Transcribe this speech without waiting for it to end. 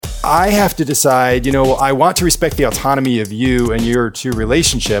I have to decide, I want to respect the autonomy of you and your two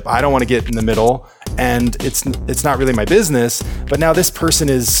relationship. I don't want to get in the middle, and it's not really my business. But now this person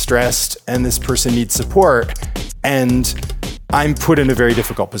is stressed and this person needs support, and I'm put in a very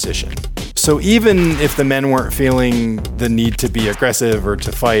difficult position. So even if the men weren't feeling the need to be aggressive or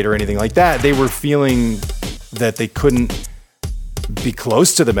to fight or anything like that, they were feeling that they couldn't be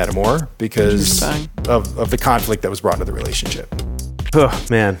close to the Metamour because of the conflict that was brought into the relationship. Oh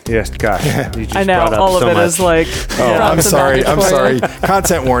man, yes, gosh. You just I know, brought up all of so it much. is like... I'm sorry.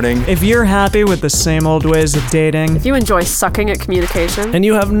 Content warning. If you're happy with the same old ways of dating, If you enjoy sucking at communication, and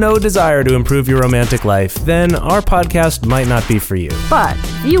you have no desire to improve your romantic life, then our podcast might not be for you. but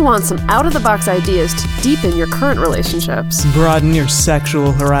if you want some out-of-the-box ideas to deepen your current relationships, broaden your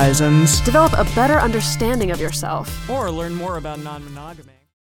sexual horizons, develop a better understanding of yourself, or learn more about non-monogamy.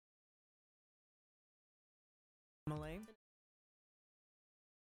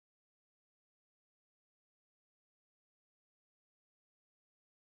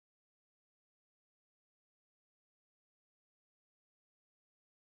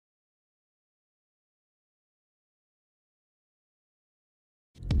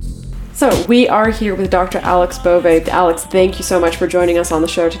 So we are here with Dr. Alex Bove. Alex, thank you so much for joining us on the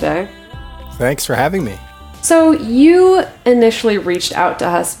show today. Thanks for having me. So you initially reached out to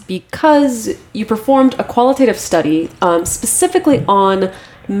us because you performed a qualitative study specifically on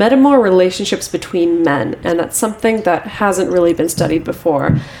Metamour relationships between men, and that's something that hasn't really been studied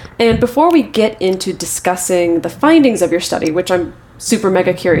before. And before we get into discussing the findings of your study, which I'm super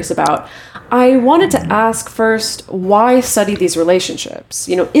mega curious about, I wanted to ask first, why study these relationships?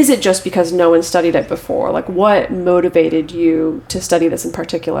 Is it just because no one studied it before? Like, what motivated you to study this in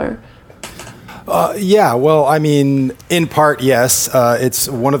particular? Yeah, well, I mean, in part, yes. It's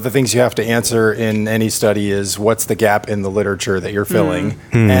one of the things you have to answer in any study is what's the gap in the literature that you're filling.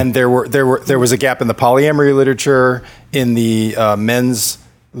 And there was a gap in the polyamory literature, in the men's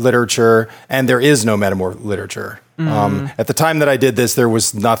literature, and there is no Metamour literature. At the time that I did this, there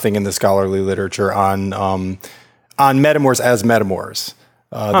was nothing in the scholarly literature on Metamours as Metamours.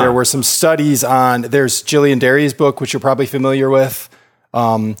 There were some studies on. There's Gillian Derry's book, which you're probably familiar with.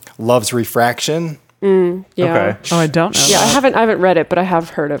 Love's Refraction. Yeah. Okay. Oh, I don't know. Yeah, I haven't read it, but I have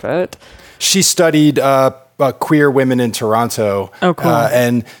heard of it. She studied queer women in Toronto. Oh, cool.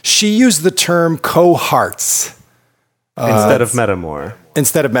 And she used the term cohorts Instead of Metamour.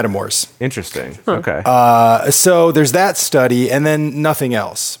 instead of Metamours. Interesting. Okay. So there's that study, and then nothing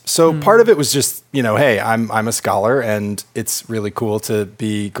else. So part of it was just, hey, I'm a scholar, and it's really cool to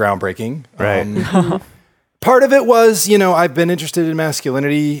be groundbreaking. Right. Part of it was, I've been interested in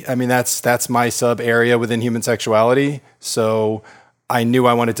masculinity. I mean, that's my sub area within human sexuality. So I knew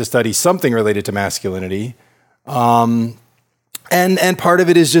I wanted to study something related to masculinity. And part of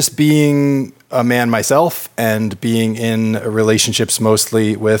it is just being a man myself and being in relationships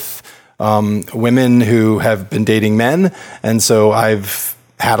mostly with women who have been dating men. And so I've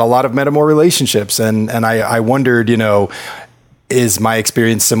had a lot of Metamour relationships. And I wondered, is my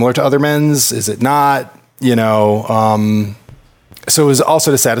experience similar to other men's? Is it not? So it was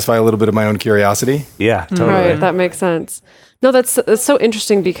also to satisfy a little bit of my own curiosity. Yeah, totally. Right, that makes sense. No, that's so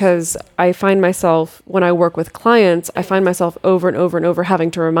interesting because I find myself, when I work with clients, I find myself over and over and over having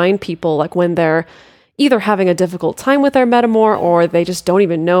to remind people, like when they're either having a difficult time with their Metamour, or they just don't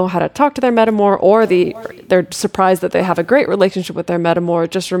even know how to talk to their Metamour, or they're surprised that they have a great relationship with their Metamour,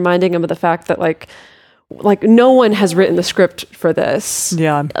 just reminding them of the fact that like no one has written the script for this.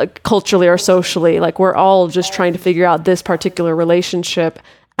 Yeah. Culturally or socially, like we're all just trying to figure out this particular relationship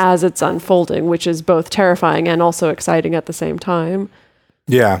as it's unfolding, which is both terrifying and also exciting at the same time.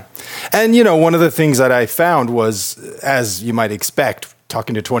 Yeah. And, one of the things that I found was, as you might expect,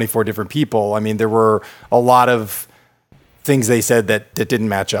 talking to 24 different people, I mean, there were a lot of things they said that didn't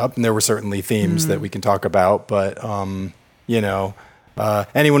match up. And there were certainly themes that we can talk about. But,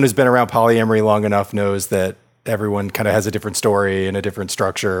 anyone who's been around polyamory long enough knows that everyone kind of has a different story and a different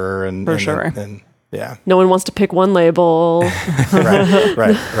structure. And sure. Yeah. No one wants to pick one label.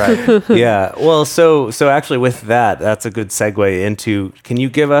 Right. Yeah. Well, so actually with that's a good segue into, can you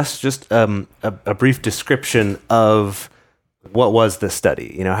give us just a brief description of what was the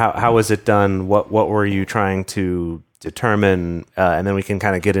study? How was it done? What were you trying to determine? And then we can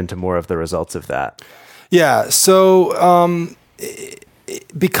kind of get into more of the results of that. Yeah. So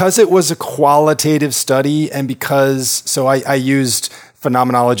because it was a qualitative study, and because I used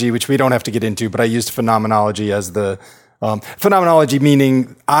phenomenology, which we don't have to get into, but I used phenomenology as the phenomenology,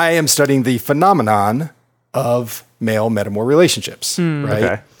 meaning I am studying the phenomenon of male Metamour relationships, right?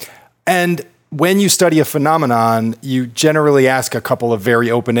 Okay. And when you study a phenomenon, you generally ask a couple of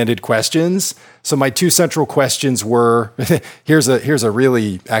very open-ended questions. So my two central questions were, here's a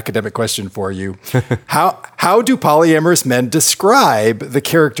really academic question for you. How do polyamorous men describe the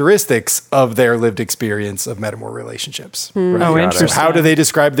characteristics of their lived experience of metamour relationships? Right? Oh, interesting. So how do they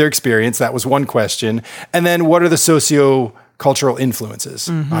describe their experience? That was one question. And then what are the socio-cultural influences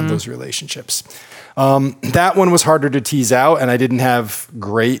on those relationships? That one was harder to tease out, and I didn't have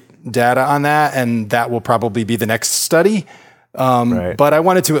great data on that, and that will probably be the next study. Right. But I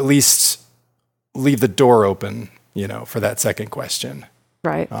wanted to at least leave the door open, for that second question.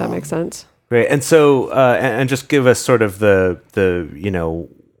 Right. That makes sense. Great. And so, and just give us sort of the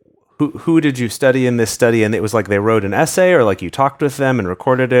who did you study in this study? And it was like they wrote an essay, or like you talked with them and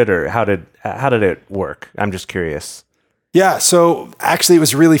recorded it, or how did it work? I'm just curious. Yeah. So actually, it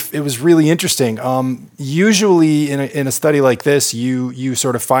was really interesting. Usually in a study like this, you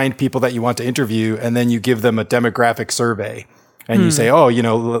sort of find people that you want to interview, and then you give them a demographic survey. And you say,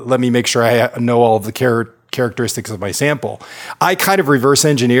 let me make sure I know all of the characteristics of my sample. I kind of reverse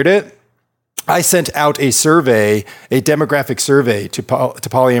engineered it. I sent out a demographic survey to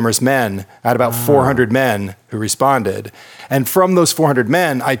polyamorous men at about 400 men who responded. And from those 400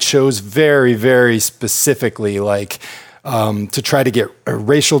 men, I chose very, very specifically, to try to get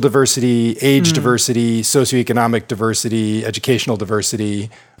racial diversity, age diversity, socioeconomic diversity, educational diversity.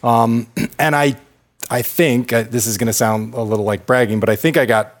 And I think, this is going to sound a little like bragging, but I think I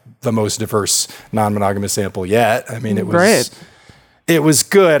got the most diverse non-monogamous sample yet. I mean, it was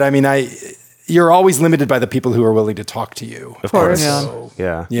good. I mean, you're always limited by the people who are willing to talk to you. Of course. So,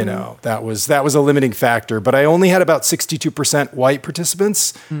 Yeah. that was a limiting factor, but I only had about 62% white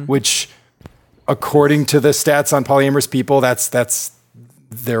participants, which according to the stats on polyamorous people,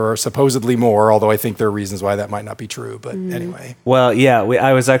 there are supposedly more, although I think there are reasons why that might not be true. But anyway. Well, yeah,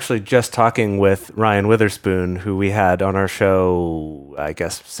 I was actually just talking with Ryan Witherspoon, who we had on our show, I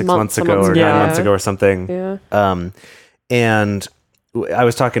guess, 6 months ago or 9 months ago or something. Yeah. And I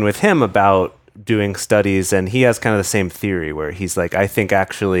was talking with him about doing studies, and he has kind of the same theory where he's like, I think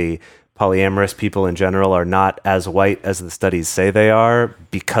actually polyamorous people in general are not as white as the studies say they are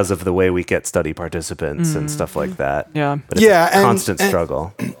because of the way we get study participants and stuff like that. Yeah. But it's a constant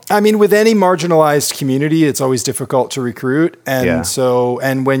struggle. I mean, with any marginalized community, it's always difficult to recruit. And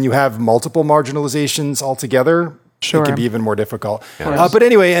and when you have multiple marginalizations altogether, it can be even more difficult. But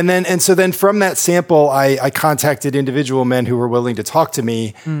anyway, so then from that sample, I contacted individual men who were willing to talk to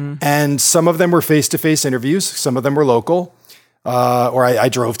me, and some of them were face-to-face interviews. Some of them were local. Or I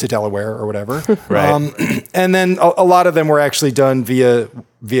drove to Delaware or whatever. Right. And then a lot of them were actually done via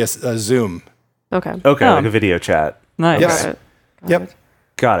Zoom. Okay. Okay, like a video chat. Nice. Yes. Got it. Yep.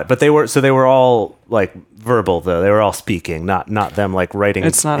 Got it. But they were all like verbal though. They were all speaking, not them like writing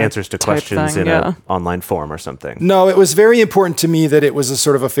answers to questions in an online form or something. No, it was very important to me that it was a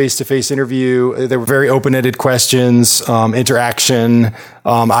sort of a face-to-face interview. There were very open-ended questions, interaction.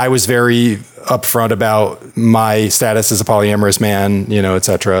 I was very upfront about my status as a polyamorous man, et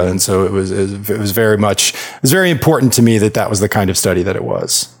cetera. And so it was very important to me that was the kind of study that it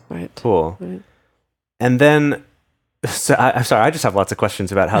was. Right. Cool. Right. And then, so I'm sorry, I just have lots of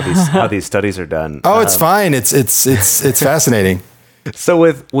questions about how these studies are done. Oh, it's fine. It's fascinating.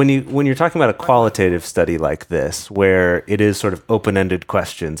 So when you're talking about a qualitative study like this, where it is sort of open-ended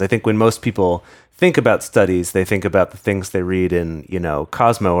questions, I think when most people think about studies, they think about the things they read in,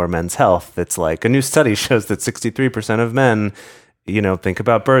 Cosmo or Men's Health. It's like a new study shows that 63% of men, think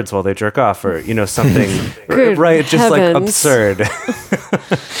about birds while they jerk off, or something, right? Just like absurd.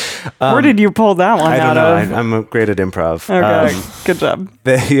 Where did you pull that one I out don't know. of? I'm great at improv. Okay, good job.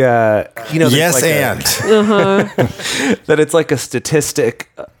 Yes, like and that it's like a statistic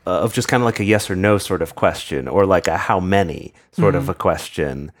of just kind of like a yes or no sort of question, or like a how many sort of a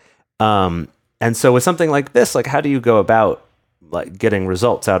question. And so with something like this, like how do you go about like getting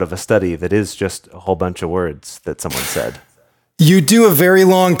results out of a study that is just a whole bunch of words that someone said? You do a very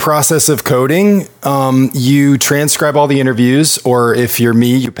long process of coding. You transcribe all the interviews, or if you're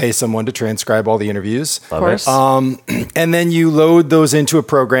me, you pay someone to transcribe all the interviews. Love it. And then you load those into a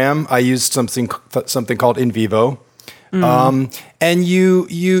program. I used something called In Vivo. And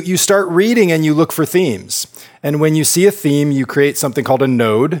you start reading and you look for themes. And when you see a theme, you create something called a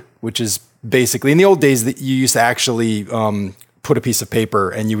node, which is basically, in the old days, that you used to actually put a piece of paper,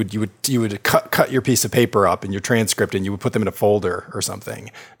 and you would cut your piece of paper up in your transcript, and you would put them in a folder or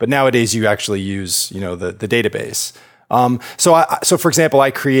something. But nowadays you actually use the database. So for example, I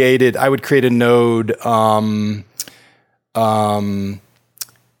would create a node.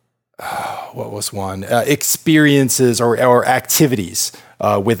 What was one? Experiences or activities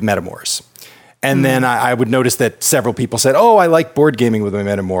with Metamours. And then I would notice that several people said, "Oh, I like board gaming with my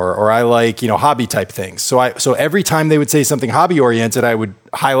Metamour," or "I like, hobby type things." So every time they would say something hobby oriented, I would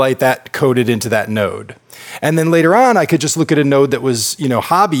highlight that, code it into that node. And then later on, I could just look at a node that was,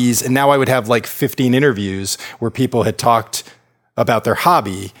 hobbies, and now I would have like 15 interviews where people had talked about their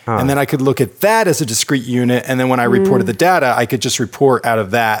hobby. And then I could look at that as a discrete unit. And then when I reported the data, I could just report out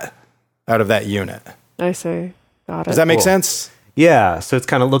of that unit. I see. Got it. Does that make sense? Yeah, so it's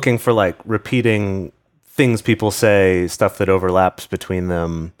kind of looking for like repeating things people say, stuff that overlaps between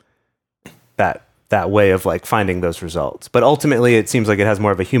them, that way of like finding those results. But ultimately, it seems like it has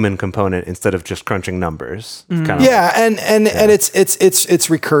more of a human component instead of just crunching numbers. It's kind of and it's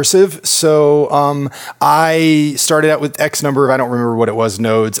recursive. So I started out with X number of, I don't remember what it was,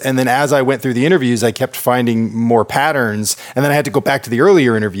 nodes, and then as I went through the interviews, I kept finding more patterns, and then I had to go back to the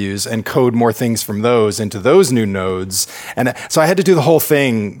earlier interviews and code more things from those into those new nodes. And so I had to do the whole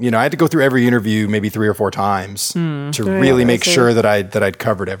thing. I had to go through every interview maybe 3 or 4 times to really make sure that I'd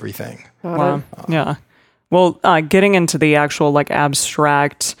covered everything. Wow. Yeah. Well, getting into the actual like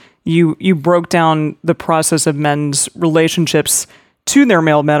abstract, you broke down the process of men's relationships to their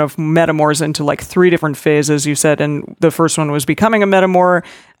male metamours into like 3 different phases. You said, and the first one was becoming a metamour,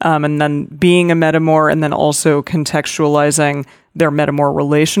 and then being a metamour, and then also contextualizing their metamour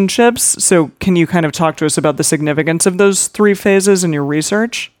relationships. So can you kind of talk to us about the significance of those 3 phases in your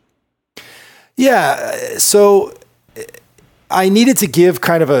research? Yeah. So I needed to give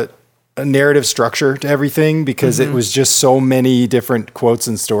kind of a narrative structure to everything because it was just so many different quotes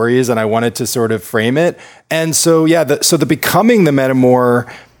and stories, and I wanted to sort of frame it. And so, the becoming the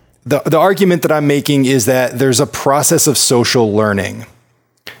metamour, the argument that I'm making is that there's a process of social learning.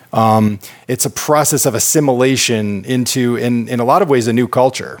 It's a process of assimilation into, in a lot of ways, a new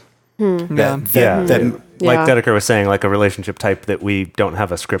culture. Like Dedeker was saying, like a relationship type that we don't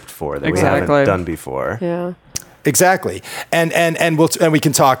have a script for, that we haven't done before. Yeah. Exactly. And we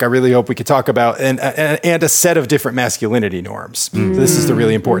can talk, I really hope we can talk about and a set of different masculinity norms. So this is the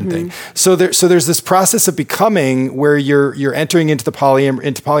really important thing. So there's this process of becoming where you're entering into the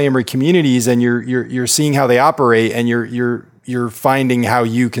polyamory communities, and you're seeing how they operate, and you're finding how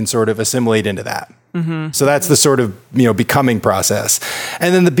you can sort of assimilate into that. So that's the sort of, becoming process.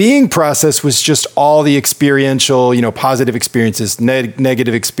 And then the being process was just all the experiential, positive experiences,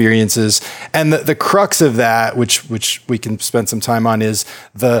 negative experiences. And the crux of that, which we can spend some time on, is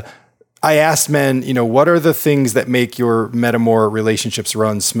I asked men, what are the things that make your metamour relationships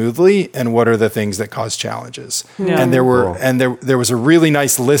run smoothly, and what are the things that cause challenges? Yeah. And there was a really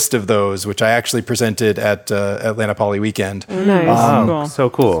nice list of those, which I actually presented at Atlanta Poly Weekend. Nice. So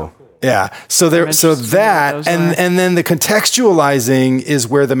cool. Yeah. So that, and then the contextualizing is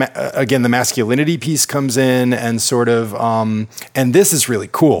where the masculinity piece comes in, and sort of, and this is really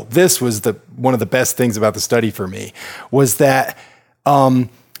cool. This was one of the best things about the study for me, was that,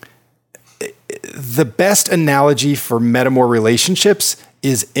 the best analogy for metamour relationships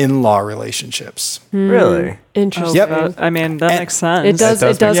is in-law relationships. Really? Interesting. Yep. I mean, that makes sense. It does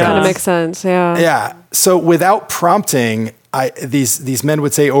kind of make sense. Yeah. Yeah. So without prompting, these men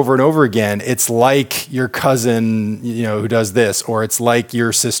would say over and over again, it's like your cousin, who does this, or it's like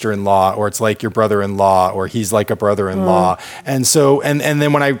your sister-in-law, or it's like your brother-in-law, or he's like a brother-in-law. And so, and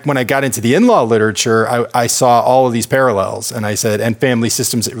then when I got into the in-law literature, I saw all of these parallels, and I said, and family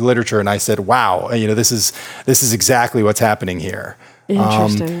systems literature, and I said, wow, this is exactly what's happening here.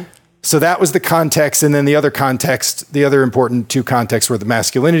 Interesting. So that was the context, and then the other important 2 contexts were the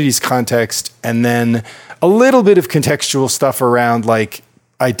masculinities context, and then a little bit of contextual stuff around like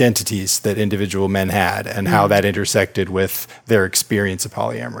identities that individual men had and how that intersected with their experience of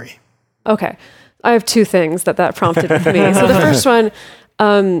polyamory. Okay. I have 2 things that prompted with me. So the first one,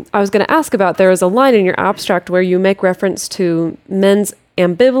 I was going to ask about, there is a line in your abstract where you make reference to men's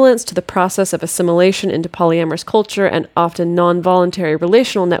ambivalence to the process of assimilation into polyamorous culture and often non-voluntary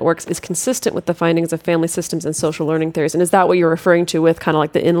relational networks is consistent with the findings of family systems and social learning theories. And is that what you're referring to with kind of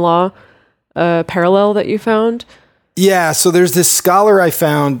like the in-law parallel that you found? Yeah, so there's this scholar I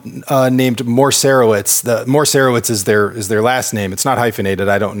found named Morsarowitz. Morsarowitz is their last name. It's not hyphenated.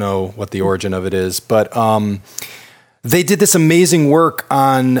 I don't know what the origin of it is, but they did this amazing work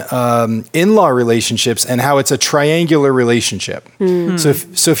on in-law relationships and how it's a triangular relationship.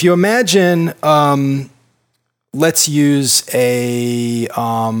 So if you imagine, let's use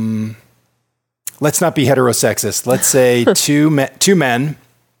let's not be heterosexist. Let's say two men.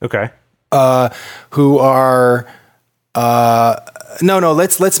 Okay. Who are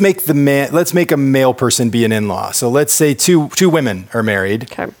let's make a male person be an in-law. So let's say two women are married.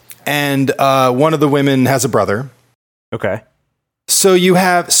 Okay. And one of the women has a brother. Okay. So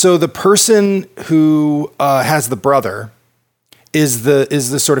the person who has the brother is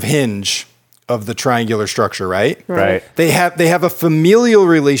the sort of hinge of the triangular structure, right? Right. They have a familial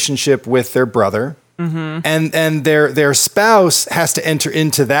relationship with their brother, and their spouse has to enter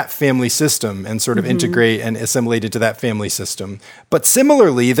into that family system and sort of integrate and assimilate into that family system. But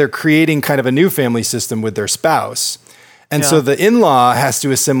similarly, they're creating kind of a new family system with their spouse, and so the in-law has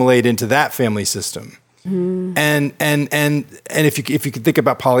to assimilate into that family system. And if you could think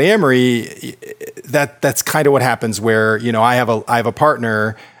about polyamory, that's kind of what happens where, you know, I have a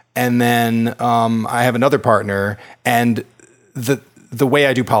partner, and then I have another partner, and the way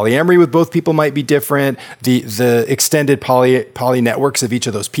I do polyamory with both people might be different. The extended poly networks of each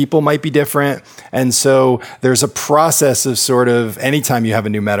of those people might be different. And so there's a process of sort of, anytime you have a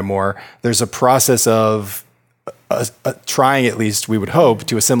new metamour, there's a process of trying, at least we would hope,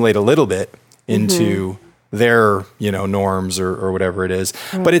 to assimilate a little bit into their, you know, norms or whatever it is.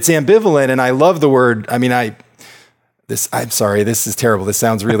 But it's ambivalent, and I love the word. I mean, I'm sorry, this is terrible. This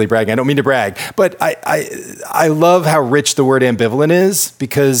sounds really bragging. I don't mean to brag, but I love how rich the word ambivalent is,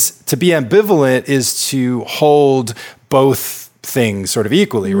 because to be ambivalent is to hold both things sort of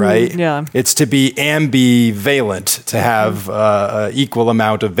equally, right? Yeah. It's to be ambivalent, to have equal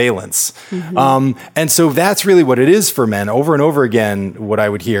amount of valence. And so that's really what it is for men. Over and over again, what I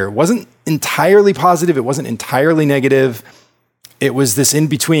would hear wasn't entirely positive. It wasn't entirely negative. It was this in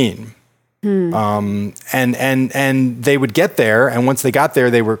between. And they would get there, and once they got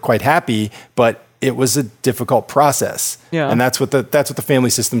there, they were quite happy, but it was a difficult process. Yeah. And that's what the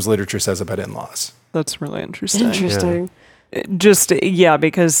family systems literature says about in-laws. That's really interesting. Interesting. Just,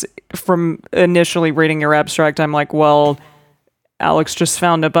 because from initially reading your abstract, I'm like, well, Alex just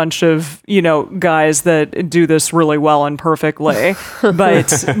found a bunch of, you know, guys that do this really well and perfectly. But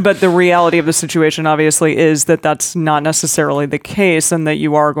the reality of the situation obviously is that that's not necessarily the case, and that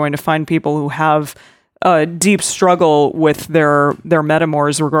you are going to find people who have a deep struggle with their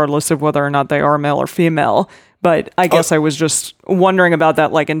metamours, regardless of whether or not they are male or female. But I guess I was just wondering about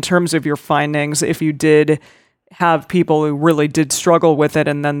that, like in terms of your findings, if you did have people who really did struggle with it,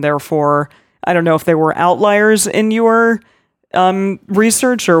 and then therefore, I don't know if they were outliers in your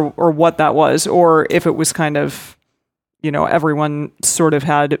research or what that was, or if it was kind of, you know, everyone sort of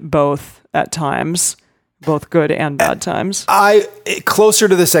had both at times, both good and bad times. Closer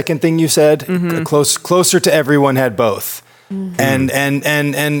to the second thing you said, closer to everyone had both. And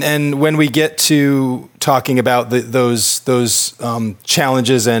when we get to talking about those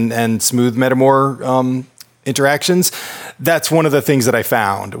challenges and smooth metamour interactions, that's one of the things that I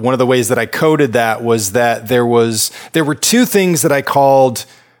found. One of the ways that I coded that was that there were two things that I called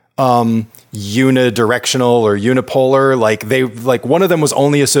unidirectional or unipolar. Like one of them was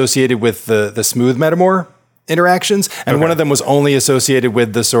only associated with the smooth metamour interactions, and one of them was only associated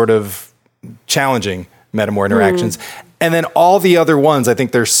with the sort of challenging metamour interactions. And then all the other ones, I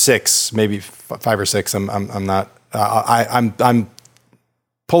think there's 6, maybe 5 or 6. I'm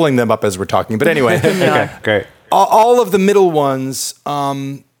pulling them up as we're talking, but anyway. Okay, great. All of the middle ones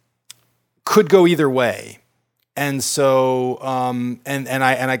could go either way, and so and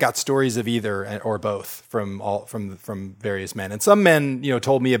I got stories of either or both from various men, and some men, you know,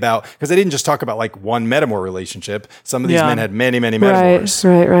 told me about, because they didn't just talk about like one metamour relationship. Some of these men had many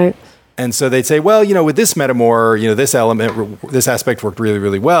metamours. Right. And so they'd say, well, you know, with this metamour, you know, this aspect worked really,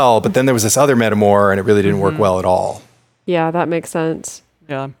 really well, but then there was this other metamour, and it really didn't work well at all. Yeah, that makes sense.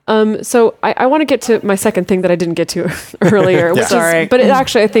 Yeah. So I want to get to my second thing that I didn't get to earlier, which is, but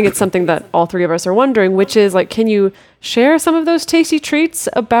I think it's something that all three of us are wondering, which is like, can you share some of those tasty treats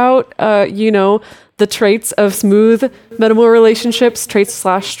about, you know, the traits of smooth metamour relationships,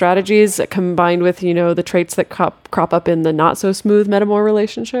 traits/strategies combined with, you know, the traits that crop up in the not so smooth metamour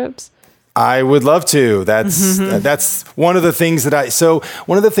relationships? I would love to. That's one of the things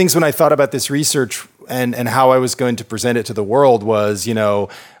one of the things when I thought about this research and how I was going to present it to the world was, you know,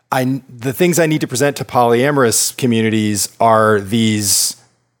 the things I need to present to polyamorous communities are these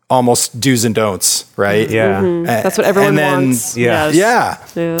almost do's and don'ts, right? Yeah. That's what everyone wants. Yeah.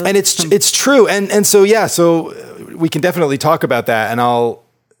 And it's true. And so we can definitely talk about that, and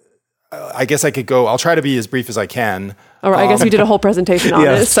I guess I'll try to be as brief as I can. All right, I guess you did a whole presentation on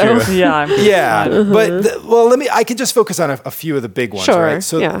it. So yeah. But I can just focus on a few of the big ones, right?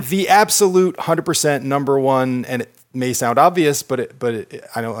 So the absolute 100% number one, and it may sound obvious, but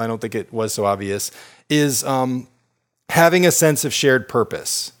I don't think it was so obvious, is having a sense of shared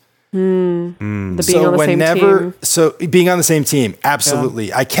purpose. The being on the same team. So being on the same team, absolutely.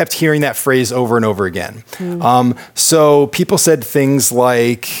 Yeah. I kept hearing that phrase over and over again. So people said things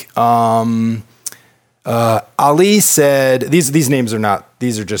like, Ali said, these names are not,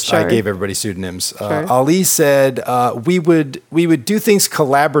 these are just, I Sure. gave everybody pseudonyms. Sure. Ali said, we would do things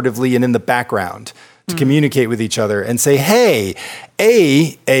collaboratively and in the background to communicate with each other and say, hey,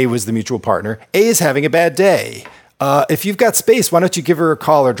 A was the mutual partner, A is having a bad day. If you've got space, why don't you give her a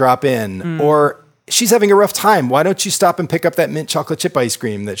call or drop in? Or she's having a rough time. Why don't you stop and pick up that mint chocolate chip ice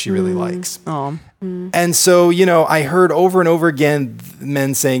cream that she really likes? Oh. And so, I heard over and over again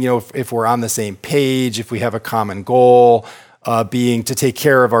men saying, if we're on the same page, if we have a common goal, being to take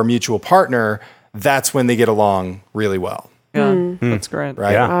care of our mutual partner, that's when they get along really well. Yeah, that's great.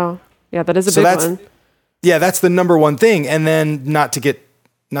 Right. Yeah. Wow. Yeah, that is a So big one. Yeah, that's the number one thing. And then not to get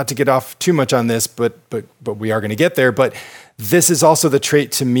off too much on this, but we are going to get there. But this is also the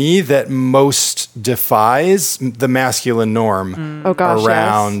trait to me that most defies the masculine norm Oh gosh,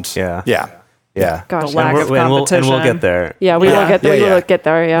 around. Yeah. Yeah. Yeah. Gosh, The lack yes. of And we'll competition. get there. Yeah, we will get there. Yeah, We yeah. will get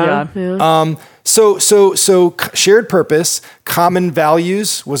there. Yeah. So shared purpose, common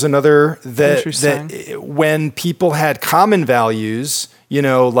values was another that when people had common values,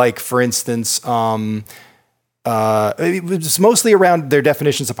 like for instance, it was mostly around their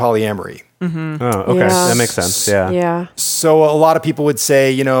definitions of polyamory. Oh, okay. Yeah. That makes sense. Yeah. Yeah. So a lot of people would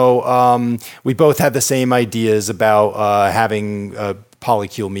say, we both had the same ideas about having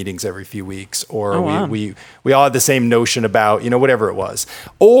polycule meetings every few weeks, or we all had the same notion about, whatever it was.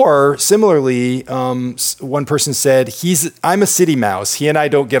 Or similarly, one person said, I'm a city mouse. He and I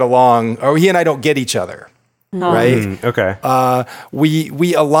don't get along, or he and I don't get each other. Right. Okay.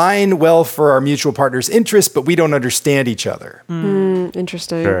 We align well for our mutual partner's interests, but we don't understand each other.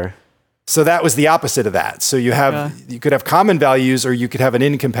 Interesting. Sure. So that was the opposite of that. So you could have common values, or you could have an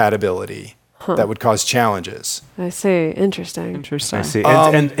incompatibility that would cause challenges. I see. Interesting. Interesting. I see.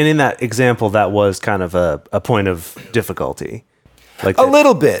 And in that example, that was kind of a point of difficulty. Like A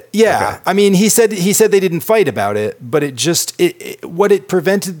little bit, yeah. Okay. I mean, he said they didn't fight about it, but what it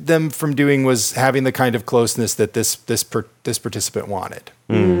prevented them from doing was having the kind of closeness that this participant wanted.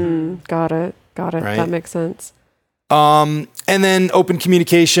 Got it. Right? That makes sense. And then open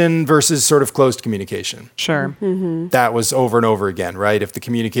communication versus sort of closed communication. Sure. That was over and over again, right? If the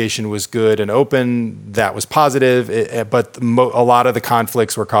communication was good and open, that was positive, but a lot of the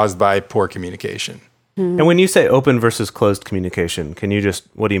conflicts were caused by poor communication. And when you say open versus closed communication,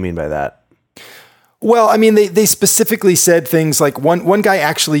 what do you mean by that? Well, I mean, they specifically said things like one guy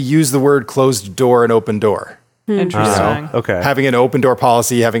actually used the word closed door and open door. Interesting. Okay. Having an open door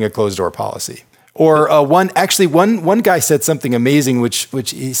policy, having a closed door policy. Or one guy said something amazing, which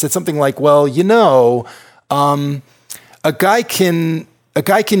he said something like, well, a guy can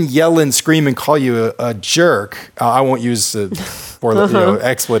yell and scream and call you a jerk. I won't use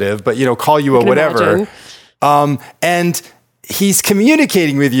expletive, but call you a whatever. And he's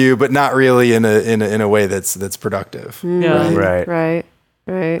communicating with you, but not really in a way that's productive. Yeah.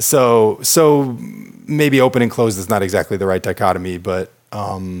 Right. So maybe open and closed is not exactly the right dichotomy, but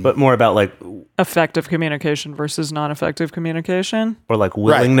more about like Effective communication versus non-effective communication. or like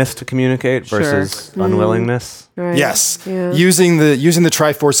willingness to communicate versus unwillingness. Right. yes, Yeah. using the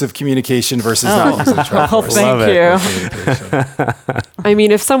Triforce of communication versus not using the Oh, Triforce. thank Love you. I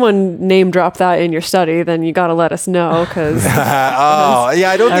mean, if someone name dropped that in your study, then you got to let us know because Oh, yeah,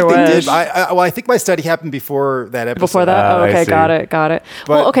 I don't think they wish. did. I think my study happened before that episode. before that. I Okay, see. got it. But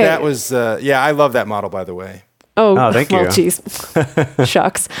Well, okay. that was, I love that model, by the way. Oh, thank well, you. geez.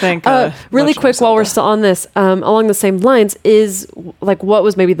 Shucks. Thank really much quick, while we're still on this, along the same lines, is like what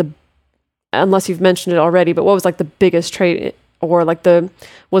was maybe unless you've mentioned it already, but what was like the biggest trait, or like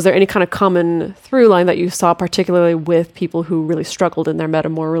was there any kind of common through line that you saw, particularly with people who really struggled in their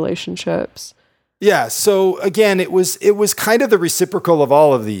Metamour relationships? Yeah. So again, it was kind of the reciprocal of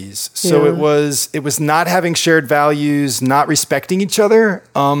all of these. So Yeah. it was not having shared values, not respecting each other.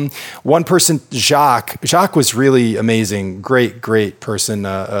 One person, Jacques was really amazing, great person,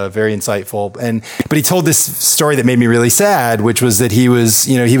 very insightful. But he told this story that made me really sad, which was that he was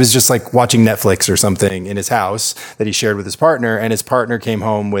just like watching Netflix or something in his house that he shared with his partner, and his partner came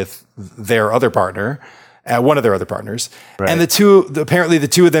home with their other partner. One of their other partners. Right. And apparently the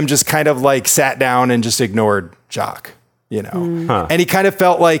two of them just kind of like sat down and just ignored Jacques, and he kind of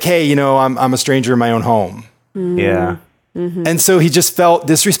felt like, hey, I'm a stranger in my own home. Yeah. And so he just felt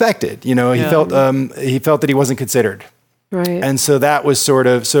disrespected. He felt that he wasn't considered. Right. And so that was sort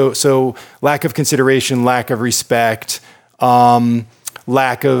of, so lack of consideration, lack of respect,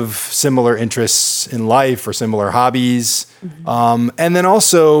 lack of similar interests in life or similar hobbies. And then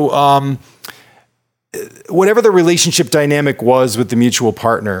also, whatever the relationship dynamic was with the mutual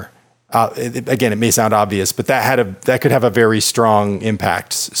partner, again, it may sound obvious, but that could have a very strong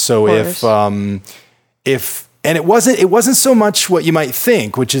impact. So and it wasn't so much what you might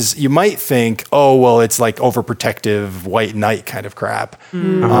think, which is you might think, oh, well, it's like overprotective white knight kind of crap.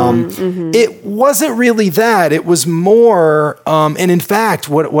 It wasn't really that. It was more, and in fact,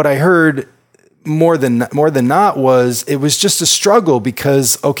 what I heard more than not was it was just a struggle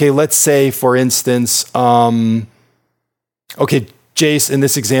because, okay, let's say, for instance, okay, Jace, in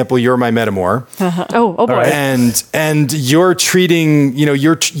this example, you're my Metamour. Oh boy. And you're treating,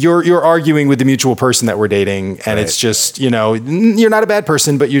 you're arguing with the mutual person that we're dating, and it's just, you're not a bad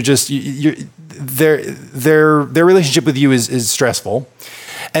person, but their relationship with you is stressful.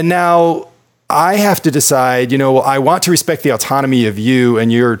 And now I have to decide, I want to respect the autonomy of you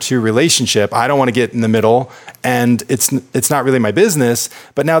and your two relationship. I don't want to get in the middle, and it's not really my business.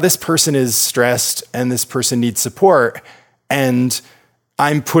 But now this person is stressed and this person needs support. And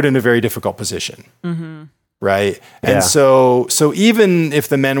I'm put in a very difficult position, right? And so even if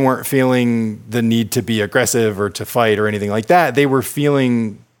the men weren't feeling the need to be aggressive or to fight or anything like that, they were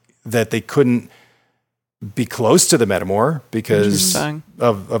feeling that they couldn't be close to the Metamour because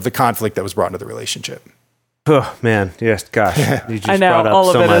of the conflict that was brought into the relationship. Oh man, yes, gosh. You just I know brought up all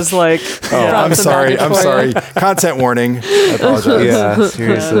of so it much. is like. I'm sorry. Content warning. I apologize. Yeah,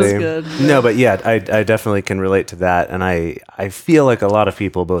 seriously. good. No, but yeah, I definitely can relate to that. And I feel like a lot of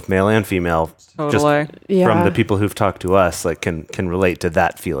people, both male and female, Totally. just from the people who've talked to us, like can relate to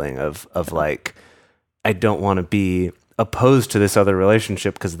that feeling of like, I don't want to be opposed to this other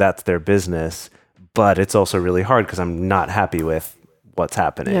relationship because that's their business, but it's also really hard because I'm not happy with what's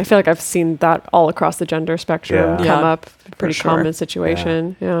happening. Yeah, I feel like I've seen that all across the gender spectrum come up. Pretty common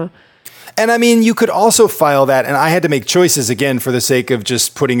situation. Yeah. And I mean, you could also file that, and I had to make choices again for the sake of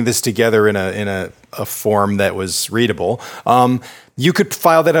just putting this together in a form that was readable. You could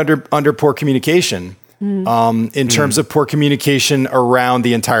file that under poor communication in terms of poor communication around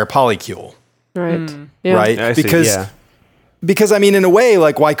the entire polycule. Right. Yeah. Right? I see, Because I mean, in a way,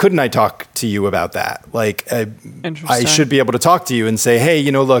 like, why couldn't I talk to you about that? Like, I should be able to talk to you and say, hey,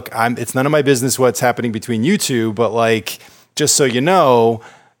 look, it's none of my business what's happening between you two, but like, just so you know,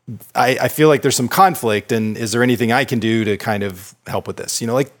 I feel like there's some conflict, and is there anything I can do to kind of help with this?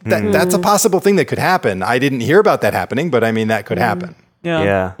 That's a possible thing that could happen. I didn't hear about that happening, but I mean, that could happen.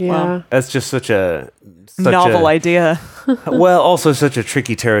 Yeah. Yeah. That's just such a Novel idea. well, also such a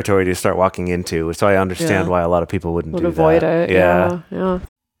tricky territory to start walking into. So I understand why a lot of people wouldn't do avoid that. it. Yeah.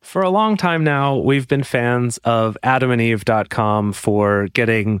 For a long time now, we've been fans of adamandeve.com for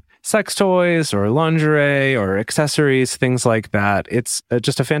getting sex toys or lingerie or accessories, things like that. It's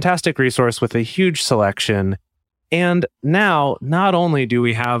just a fantastic resource with a huge selection. And now, not only do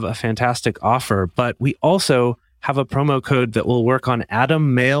we have a fantastic offer, but we also have a promo code that will work on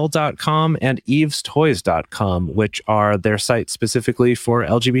adammail.com and evestoys.com, which are their sites specifically for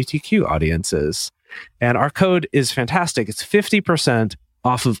LGBTQ audiences. And our code is fantastic. It's 50%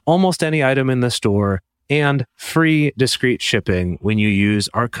 off of almost any item in the store and free discreet shipping when you use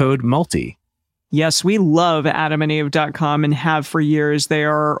our code MULTI. Yes, we love adamandeve.com and have for years. They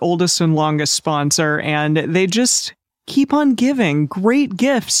are our oldest and longest sponsor, and they just keep on giving great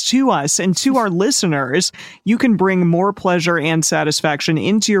gifts to us and to our listeners. You can bring more pleasure and satisfaction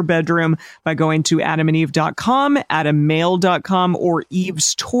into your bedroom by going to adamandeve.com, adammail.com, or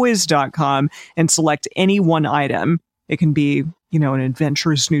evestoys.com and select any one item. It can be, an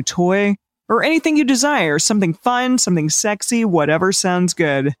adventurous new toy or anything you desire, something fun, something sexy, whatever sounds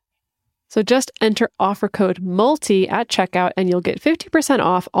good. So just enter offer code MULTI at checkout and you'll get 50%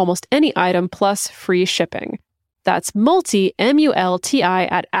 off almost any item plus free shipping. That's MULTI, MULTI,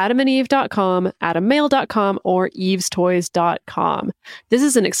 at adamandeve.com, adammail.com, or evestoys.com. This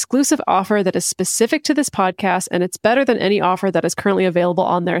is an exclusive offer that is specific to this podcast, and it's better than any offer that is currently available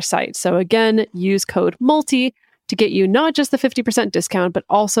on their site. So again, use code MULTI to get you not just the 50% discount, but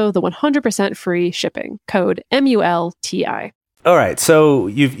also the 100% free shipping. Code MULTI. All right, so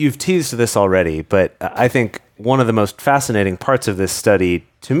you've teased this already, but I think one of the most fascinating parts of this study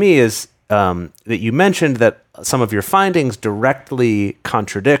to me is that you mentioned that some of your findings directly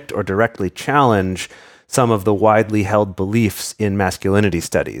contradict or directly challenge some of the widely held beliefs in masculinity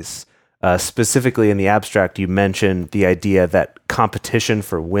studies. Specifically in the abstract, you mentioned the idea that competition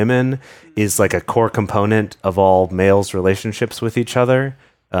for women is like a core component of all males' relationships with each other,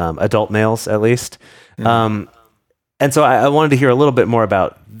 adult males at least. And so I wanted to hear a little bit more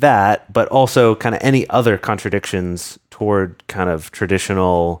about that, but also kind of any other contradictions toward kind of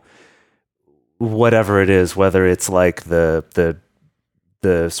traditional whatever it is, whether it's like the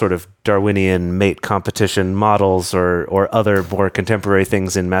sort of Darwinian mate competition models or other more contemporary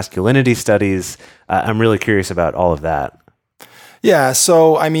things in masculinity studies. I'm really curious about all of that. Yeah.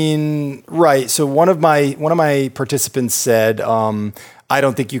 So, I mean, right. So one of my participants said, I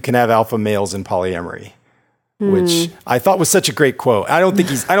don't think you can have alpha males in polyamory, which I thought was such a great quote. I don't think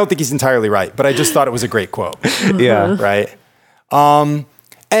he's entirely right, but I just thought it was a great quote. Yeah. Right.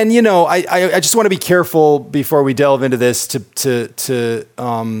 And I just want to be careful before we delve into this to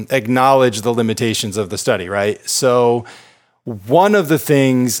acknowledge the limitations of the study. Right. So one of the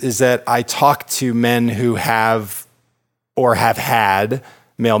things is that I talk to men who have or have had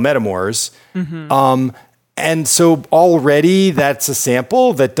male metamours. And so already that's a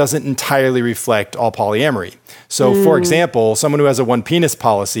sample that doesn't entirely reflect all polyamory. So for example, someone who has a one penis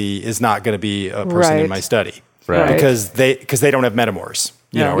policy is not going to be a person in my study. Right. Because they don't have metamours.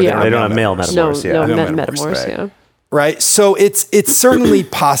 You know, or they don't have male metamours. No, No metamours, metamours, yeah. Right. So it's certainly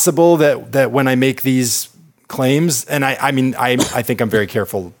possible that when I make these claims, and I mean, I think I'm very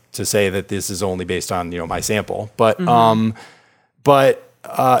careful to say that this is only based on, my sample, but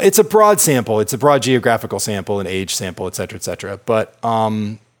it's a broad sample. It's a broad geographical sample, an age sample, et cetera, et cetera. But,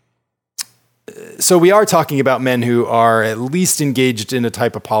 so we are talking about men who are at least engaged in a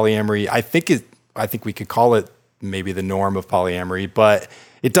type of polyamory. I think we could call it maybe the norm of polyamory, but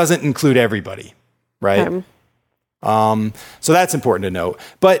it doesn't include everybody, right? So that's important to note.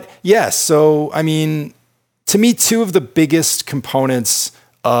 But yes, so I mean, to me, two of the biggest components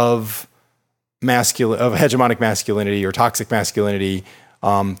of hegemonic masculinity or toxic masculinity,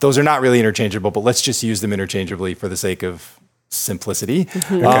 those are not really interchangeable, but let's just use them interchangeably for the sake of simplicity.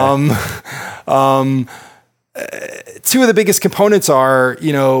 Two of the biggest components are,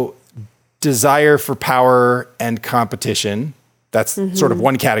 desire for power and competition. That's sort of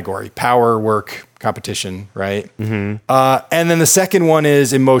one category: power, work, competition, right? And then the second one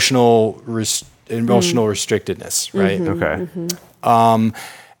is emotional restrictedness, right? Okay.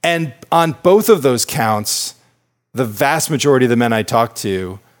 And on both of those counts, the vast majority of the men I talked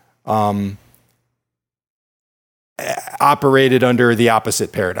to operated under the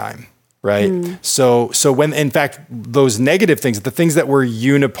opposite paradigm, right? So when, in fact, those negative things, the things that were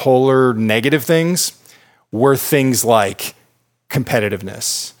unipolar negative things, were things like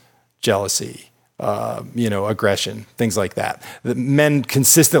competitiveness, jealousy, aggression, things like that. The men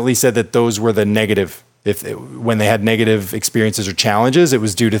consistently said that those were the negative. When they had negative experiences or challenges, it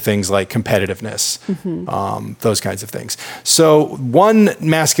was due to things like competitiveness, those kinds of things. So one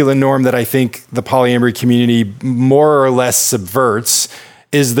masculine norm that I think the polyamory community more or less subverts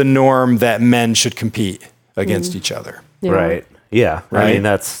is the norm that men should compete against each other. Yeah. Right. Yeah. Right? I mean,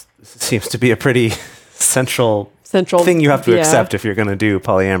 that seems to be a pretty central thing you have to accept if you're going to do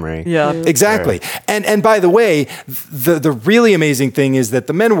polyamory. Yeah. Exactly. Right. And by the way, the really amazing thing is that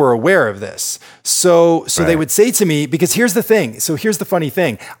the men were aware of this. So they would say to me, because here's the thing. So here's the funny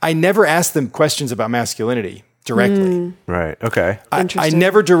thing. I never asked them questions about masculinity directly. Right. Okay. I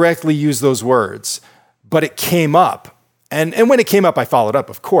never directly used those words, but it came up. And when it came up, I followed up,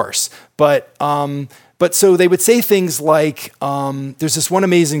 of course. But so they would say things like, there's this one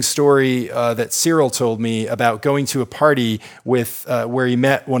amazing story that Cyril told me about going to a party with where he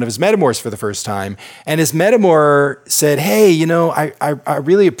met one of his metamours for the first time. And his metamour said, hey, I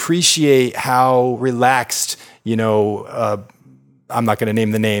really appreciate how relaxed, I'm not going to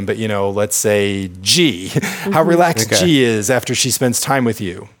name the name, but, let's say G, how relaxed G is after she spends time with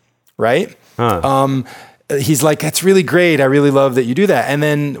you, right? He's like, that's really great. I really love that you do that. And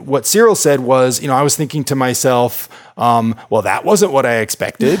then what Cyril said was, I was thinking to myself, well, that wasn't what I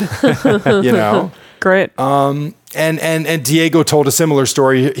expected, Great. And Diego told a similar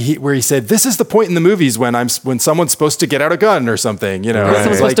story where he said, this is the point in the movies when someone's supposed to get out a gun or something,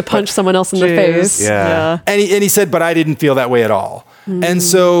 Someone's supposed to punch someone else in the face. Yeah. And he said, but I didn't feel that way at all. And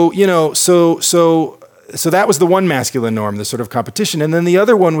so, so that was the one masculine norm, the sort of competition. And then the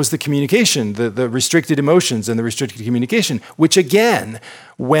other one was the communication, the restricted emotions and the restricted communication, which again,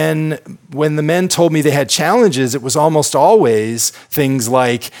 when the men told me they had challenges, it was almost always things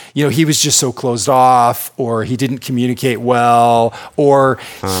like, he was just so closed off, or he didn't communicate well, or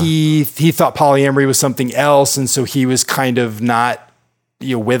he thought polyamory was something else. And so he was kind of not,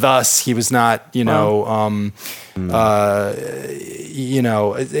 with us. He was not, a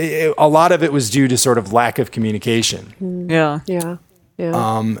lot of it was due to sort of lack of communication. Yeah.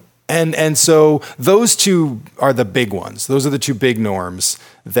 And so those two are the big ones. Those are the two big norms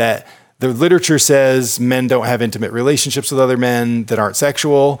that the literature says men don't have intimate relationships with other men that aren't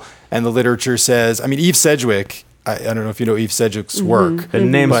sexual. And the literature says, Eve Sedgwick, I don't know if you know Eve Sedgwick's work. The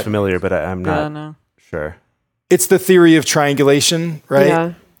name's familiar, but I'm not sure. It's the theory of triangulation, right?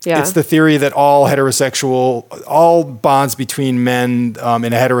 Yeah. Yeah. It's the theory that all bonds between men in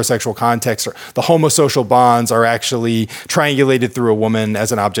a heterosexual context, the homosocial bonds are actually triangulated through a woman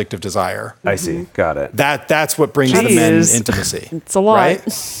as an object of desire. I see. Got it. That's what brings the men intimacy. It's a lot.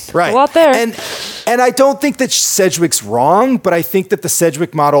 Right. A lot there. And I don't think that Sedgwick's wrong, but I think that the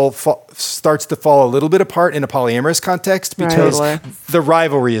Sedgwick model starts to fall a little bit apart in a polyamorous context because the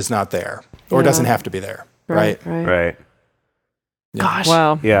rivalry is not there or doesn't have to be there. Right. Gosh.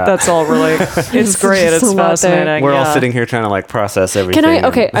 Wow. Yeah. That's all really, it's great. Just It's a lot there. fascinating. We're all sitting here trying to like process everything. Can I?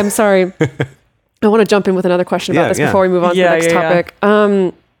 Okay, I'm sorry. I want to jump in with another question about this before we move on to the next topic.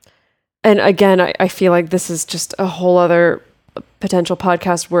 And again, I feel like this is just a whole other potential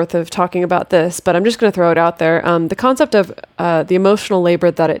podcast worth of talking about this, but I'm just going to throw it out there. The concept of the emotional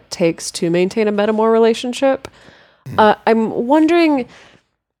labor that it takes to maintain a metamour relationship. I'm wondering,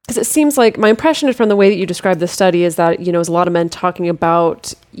 because it seems like my impression from the way that you described the study is that, there's a lot of men talking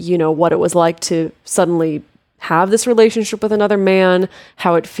about, what it was like to suddenly have this relationship with another man,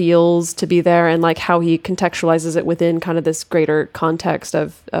 how it feels to be there, and like how he contextualizes it within kind of this greater context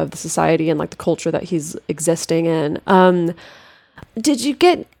of the society and like the culture that he's existing in. Did you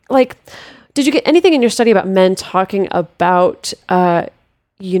get anything in your study about men talking about,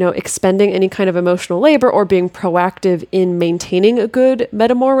 expending any kind of emotional labor or being proactive in maintaining a good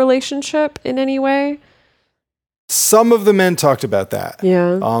metamour relationship in any way? Some of the men talked about that.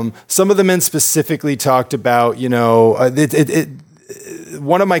 Yeah. Some of the men specifically talked about,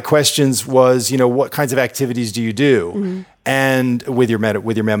 one of my questions was, what kinds of activities do you do? Mm-hmm. And with your male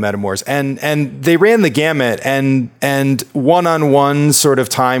metamours, and they ran the gamut, and one-on-one sort of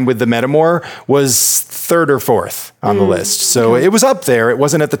time with the metamour was third or fourth on the list. So it was up there. It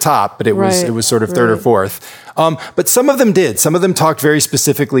wasn't at the top, but it was sort of third or fourth. But some of them did. Some of them talked very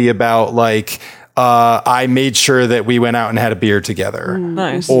specifically about like, I made sure that we went out and had a beer together.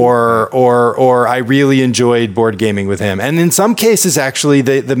 Nice. Or I really enjoyed board gaming with him. And in some cases, actually,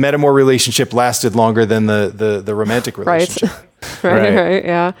 the metamour relationship lasted longer than the romantic relationship. Right.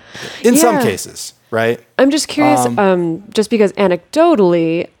 Yeah. In some cases, right? I'm just curious, just because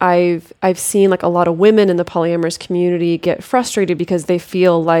anecdotally, I've seen like a lot of women in the polyamorous community get frustrated because they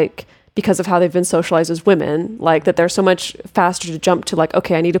feel like, because of how they've been socialized as women, like that they're so much faster to jump to like,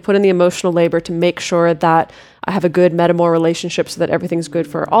 okay, I need to put in the emotional labor to make sure that I have a good metamour relationship so that everything's good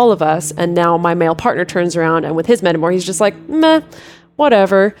for all of us. And now my male partner turns around and with his metamour, he's just like, meh,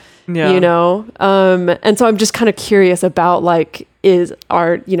 whatever, and so I'm just kind of curious about like,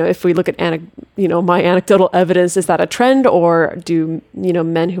 if we look at my anecdotal evidence, is that a trend, or do,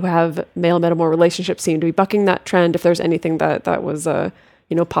 men who have male metamour relationships seem to be bucking that trend? If there's anything that was,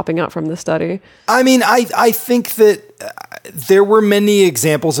 popping out from the study? I mean, I think that there were many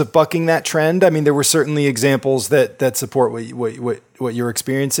examples of bucking that trend. I mean, there were certainly examples that support what your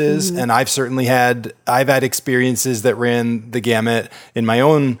experience is. Mm-hmm. And I've had experiences that ran the gamut in my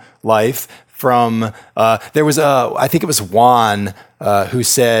own life. From there was I think it was Juan who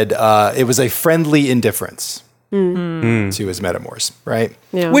said it was a friendly indifference to his metamours, right?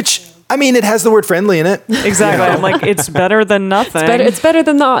 Yeah. Which, I mean, it has the word friendly in it. Exactly. I'm like, it's better than nothing. It's better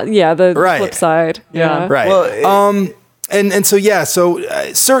than the flip side. Yeah. Right. Well, so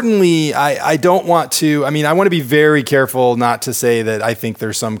certainly I don't want to, I want to be very careful not to say that I think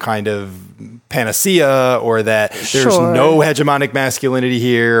there's some kind of panacea or that there's no hegemonic masculinity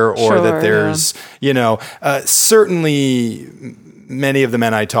here or that there's, certainly many of the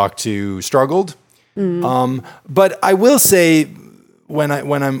men I talked to struggled. But I will say, when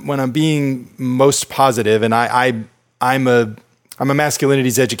I'm being most positive, and I'm a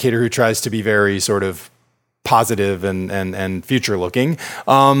masculinities educator who tries to be very sort of positive and future looking.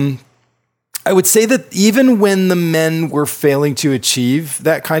 I would say that even when the men were failing to achieve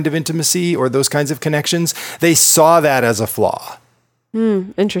that kind of intimacy or those kinds of connections, they saw that as a flaw.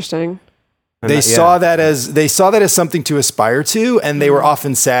 Interesting. They saw that as something to aspire to, and they were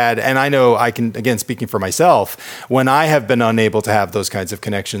often sad. And I know I can, again, speaking for myself, when I have been unable to have those kinds of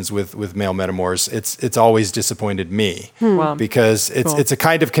connections with male metamours, it's always disappointed me because it's a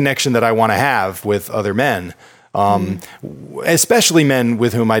kind of connection that I want to have with other men, especially men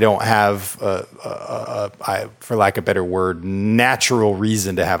with whom I don't have, for lack of a better word, natural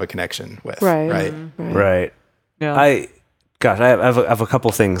reason to have a connection with. Right. Yeah. I have a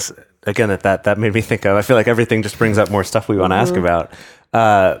couple things. Again, that made me think of. I feel like everything just brings up more stuff we want to ask about.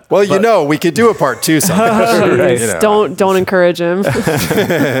 We could do a part 2 sometime. Don't encourage him.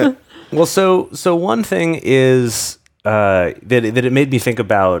 Well, so one thing is, that it made me think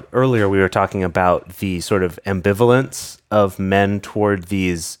about earlier. We were talking about the sort of ambivalence of men toward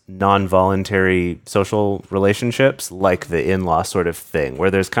these non-voluntary social relationships, like the in-law sort of thing, where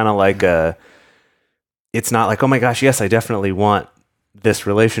there's kind of like it's not like, oh my gosh, yes, I definitely want this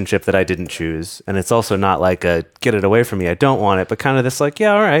relationship that I didn't choose. And it's also not like a get it away from me, I don't want it, but kind of this like,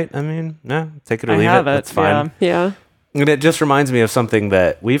 yeah, all right. I mean, yeah, take it or leave it. That's fine. Yeah. And it just reminds me of something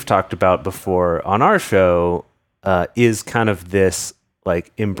that we've talked about before on our show, is kind of this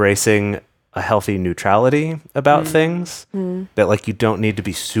like embracing a healthy neutrality about things, that like you don't need to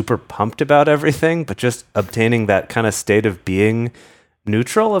be super pumped about everything, but just obtaining that kind of state of being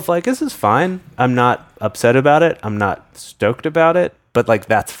neutral of like, this is fine. I'm not upset about it. I'm not stoked about it, but like,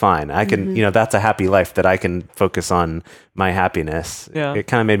 that's fine. I can, that's a happy life that I can focus on my happiness. Yeah. It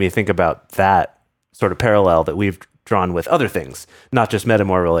kind of made me think about that sort of parallel that we've drawn with other things, not just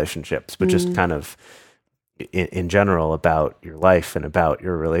Metamour relationships, but just kind of in general about your life and about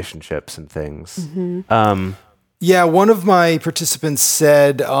your relationships and things. Yeah, one of my participants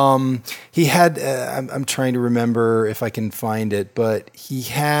said he had. I'm trying to remember if I can find it, but he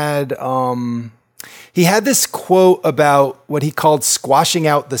had this quote about what he called squashing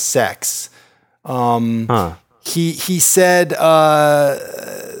out the sex. He said.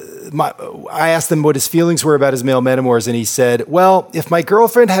 I asked him what his feelings were about his male metamours, and he said, well, if my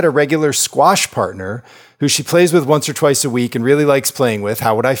girlfriend had a regular squash partner who she plays with once or twice a week and really likes playing with,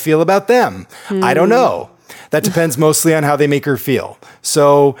 how would I feel about them? I don't know. That depends mostly on how they make her feel.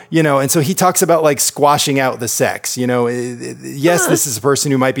 So, and so he talks about like squashing out the sex, yes, this is a person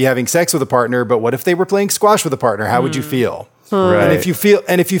who might be having sex with a partner, but what if they were playing squash with a partner? How would you feel? Right. And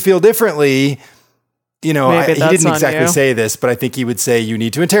if you feel differently, he didn't exactly say this, but I think he would say you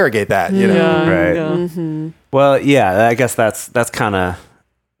need to interrogate that, Right. Mm-hmm. Well, yeah, I guess that's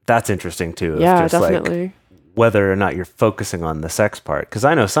interesting too. Yeah, just definitely. Like whether or not you're focusing on the sex part. Because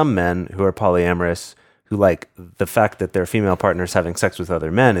I know some men who are polyamorous who like the fact that their female partner's having sex with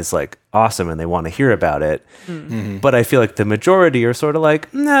other men is like awesome and they want to hear about it. Mm-hmm. But I feel like the majority are sort of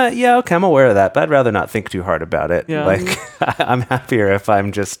like, nah, yeah, okay, I'm aware of that, but I'd rather not think too hard about it. Yeah. Like I'm happier if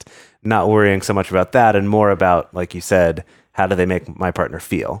I'm just not worrying so much about that and more about, like you said, how do they make my partner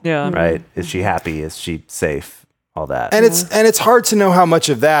feel? Yeah. Right? Is she happy? Is she safe? All that. And it's hard to know how much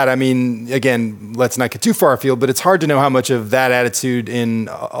of that, I mean, again, let's not get too far afield, but it's hard to know how much of that attitude in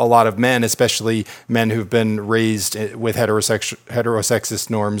a lot of men, especially men who've been raised with heterosexist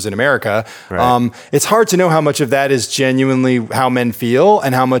norms in America. Right. It's hard to know how much of that is genuinely how men feel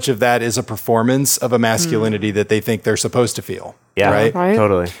and how much of that is a performance of a masculinity that they think they're supposed to feel. Yeah, right?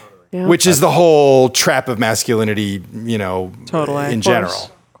 Totally. Yeah. Which is the whole trap of masculinity, Totally. in general.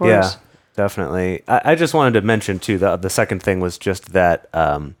 Of course. Yeah. Definitely. I just wanted to mention too, the second thing was just that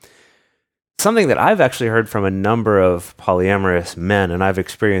something that I've actually heard from a number of polyamorous men, and I've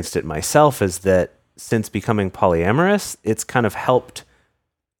experienced it myself, is that since becoming polyamorous, it's kind of helped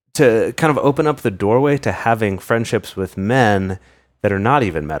to kind of open up the doorway to having friendships with men that are not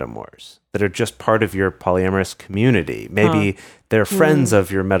even metamours, that are just part of your polyamorous community. Maybe they're friends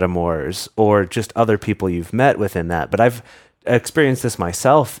of your metamours or just other people you've met within that. But I've experienced this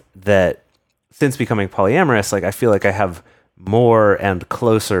myself, that since becoming polyamorous, like I feel like I have more and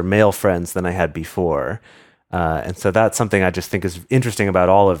closer male friends than I had before. And so that's something I just think is interesting about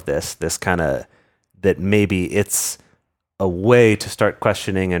all of this kind of, that maybe it's a way to start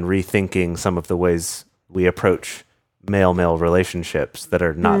questioning and rethinking some of the ways we approach male-male relationships that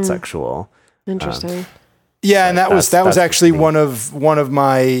are not sexual. Interesting. Yeah, and that was actually me. one of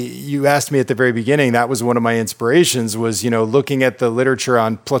my, you asked me at the very beginning, that was one of my inspirations was, looking at the literature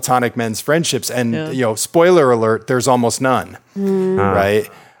on platonic men's friendships and, spoiler alert, there's almost none. Right.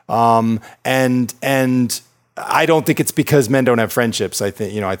 And I don't think it's because men don't have friendships. I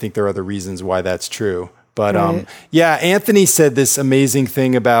think there are other reasons why that's true. But Anthony said this amazing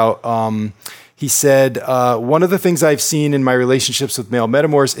thing about, he said, one of the things I've seen in my relationships with male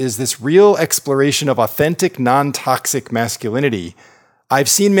metamours is this real exploration of authentic, non-toxic masculinity. I've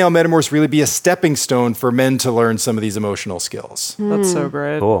seen male metamours really be a stepping stone for men to learn some of these emotional skills. That's so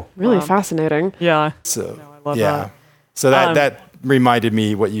great. Cool. Really fascinating. Yeah. So, I love that. So that reminded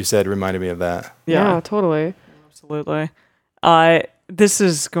me, what you said reminded me of that. Yeah, totally. Absolutely. This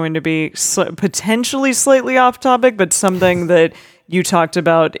is going to be potentially slightly off topic, but something that you talked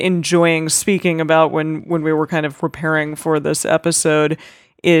about enjoying speaking about when we were kind of preparing for this episode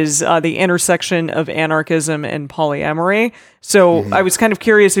is the intersection of anarchism and polyamory. So I was kind of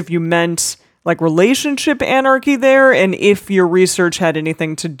curious if you meant like relationship anarchy there, and if your research had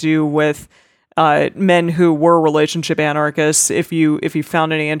anything to do with men who were relationship anarchists. If you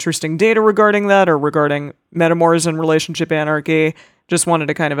found any interesting data regarding that or regarding Metamours and relationship anarchy, just wanted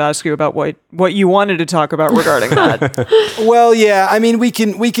to kind of ask you about what you wanted to talk about regarding that. Well, yeah, I mean, we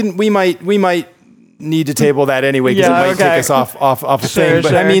might need to table that anyway because it might take us off a thing.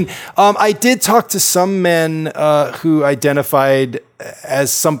 But I mean, I did talk to some men who identified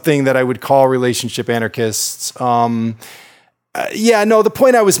as something that I would call relationship anarchists. The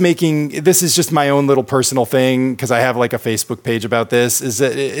point I was making, this is just my own little personal thing because I have like a Facebook page about this,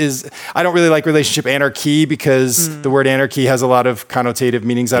 is I don't really like relationship anarchy because the word anarchy has a lot of connotative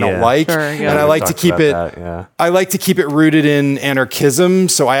meanings I don't like. Sure, and I like to keep it I like to keep it rooted in anarchism.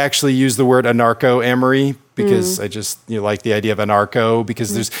 So I actually use the word anarcho-amory because I just like the idea of anarcho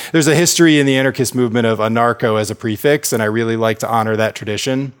because there's a history in the anarchist movement of anarcho as a prefix, and I really like to honor that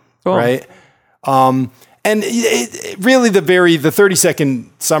tradition. Cool. Right. And really, the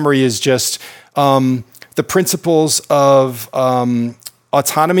 30-second summary is just the principles of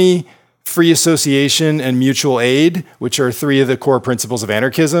autonomy, free association, and mutual aid, which are three of the core principles of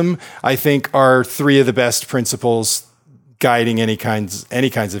anarchism. I think are three of the best principles guiding any kinds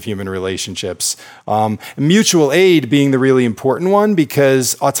of human relationships. Mutual aid being the really important one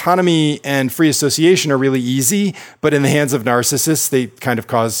because autonomy and free association are really easy, but in the hands of narcissists, they kind of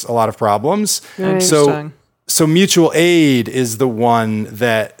cause a lot of problems. So mutual aid is the one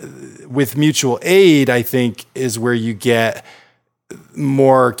that, with mutual aid, I think is where you get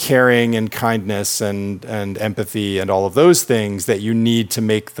more caring and kindness and empathy and all of those things that you need to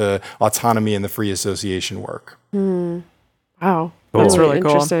make the autonomy and the free association work. Wow. Cool. That's really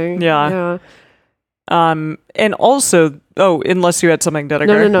interesting. Cool. Yeah. And also, unless you had something,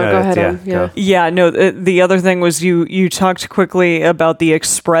 Dedeker. No, go ahead. The other thing was you talked quickly about the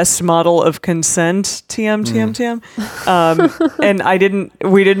express model of consent, TM. And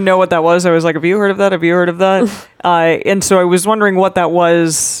we didn't know what that was. I was like, have you heard of that? And so I was wondering what that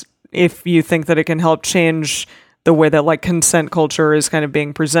was, if you think that it can help change the way that like consent culture is kind of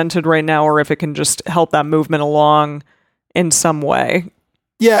being presented right now, or if it can just help that movement along in some way.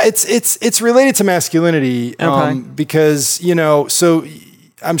 Yeah, it's related to masculinity because so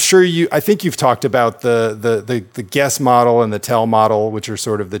I'm sure I think you've talked about the guess model and the tell model, which are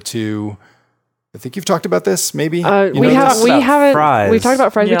sort of the two. I think you've talked about this, maybe. We haven't. We've talked about fries. Yeah, we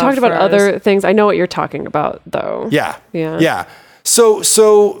talked about fries. other things. I know what you're talking about, though. Yeah. So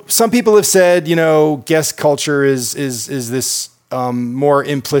some people have said, guess culture is this more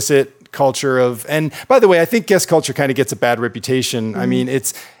implicit culture of, and by the way, I think guest culture kind of gets a bad reputation. I mean,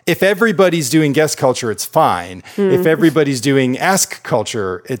 if everybody's doing guest culture, it's fine. If everybody's doing ask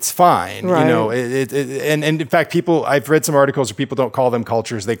culture, it's fine. Right. And in fact, I've read some articles where people don't call them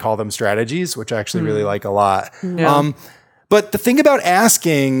cultures, they call them strategies, which I actually really like a lot. Yeah. But the thing about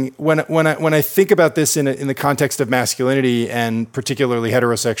asking, when I think about this in the context of masculinity and particularly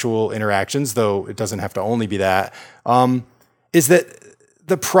heterosexual interactions, though it doesn't have to only be that, is that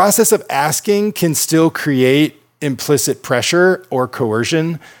the process of asking can still create implicit pressure or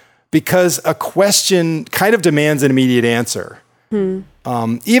coercion because a question kind of demands an immediate answer.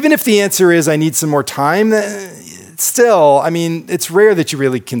 Even if the answer is, I need some more time, still, I mean, it's rare that you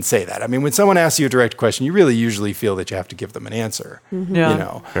really can say that. I mean, when someone asks you a direct question, you really usually feel that you have to give them an answer,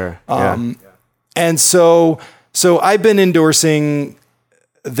 Sure. And so I've been endorsing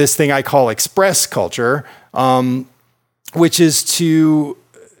this thing I call express culture, which is to,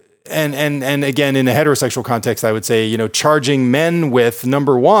 and again, in a heterosexual context, I would say, charging men with,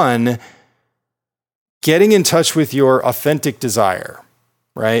 number one, getting in touch with your authentic desire,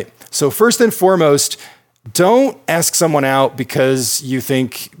 right? So first and foremost, don't ask someone out because you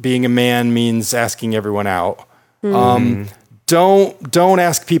think being a man means asking everyone out. Don't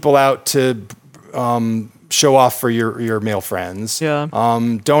ask people out to show off for your male friends. Yeah.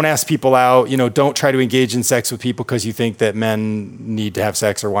 Don't ask people out. Don't try to engage in sex with people because you think that men need to have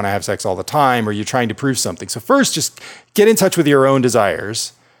sex or want to have sex all the time, or you're trying to prove something. So first, just get in touch with your own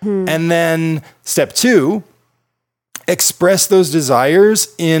desires. And then step two, express those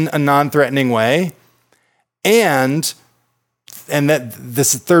desires in a non-threatening way. And that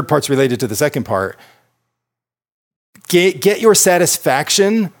this third part's related to the second part. Get your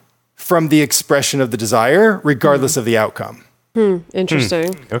satisfaction from the expression of the desire, regardless of the outcome.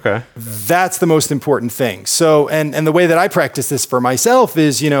 Interesting. Okay. That's the most important thing. So, and the way that I practice this for myself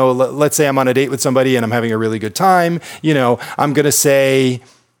is, let's say I'm on a date with somebody and I'm having a really good time. I'm going to say,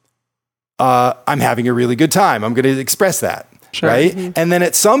 I'm having a really good time. I'm going to express that. right? And then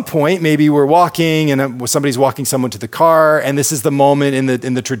at some point, maybe we're walking and somebody's walking someone to the car, and this is the moment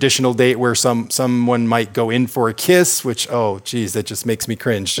in the traditional date where someone might go in for a kiss, which, oh geez, that just makes me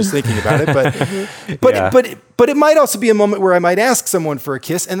cringe just thinking about it. But it might also be a moment where I might ask someone for a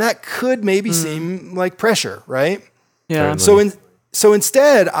kiss, and that could maybe seem like pressure, right? Yeah. So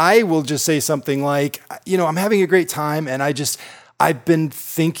instead, I will just say something like, I'm having a great time, and I've been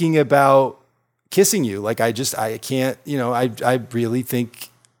thinking about kissing you. Like I can't, I really think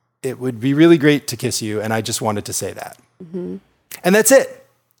it would be really great to kiss you. And I just wanted to say that. And that's it.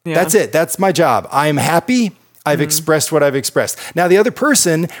 Yeah. That's it. That's my job. I'm happy. I've expressed what I've expressed. Now the other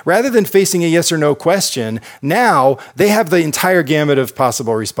person, rather than facing a yes or no question, now they have the entire gamut of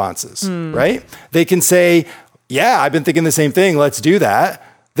possible responses, right? They can say, yeah, I've been thinking the same thing. Let's do that.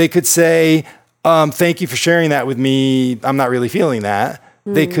 They could say, thank you for sharing that with me. I'm not really feeling that.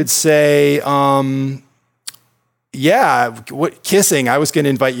 They could say, kissing, I was going to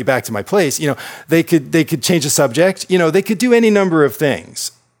invite you back to my place. They could change the subject. They could do any number of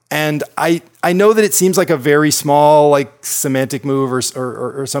things. And I know that it seems like a very small, like semantic move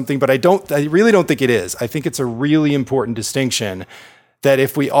or something, but I really don't think it is. I think it's a really important distinction that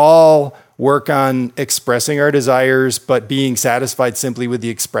if we all work on expressing our desires, but being satisfied simply with the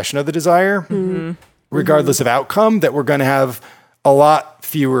expression of the desire, regardless of outcome, that we're going to have a lot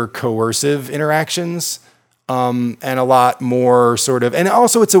fewer coercive interactions, and a lot more and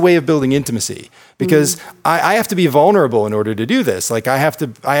also it's a way of building intimacy, because I have to be vulnerable in order to do this. Like I have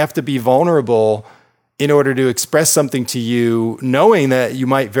to be vulnerable in order to express something to you, knowing that you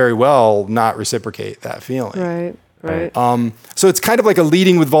might very well not reciprocate that feeling. Right. So it's kind of like a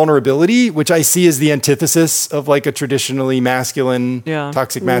leading with vulnerability, which I see as the antithesis of like a traditionally masculine,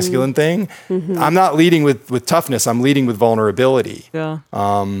 toxic masculine thing. I'm not leading with toughness. I'm leading with vulnerability. Yeah.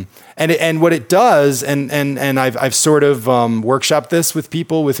 And what it does, and I've sort of workshopped this with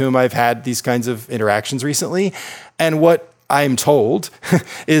people with whom I've had these kinds of interactions recently. And what I'm told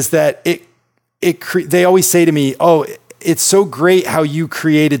is that they always say to me, "Oh, it's so great how you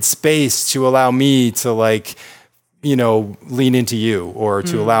created space to allow me to lean into you, or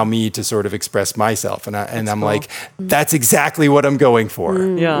to allow me to sort of express myself." And I'm cool. Like, that's exactly what I'm going for.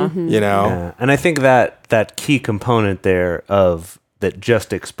 Yeah. Yeah. And I think that key component there of that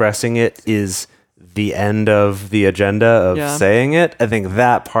just expressing it is the end of the agenda of saying it. I think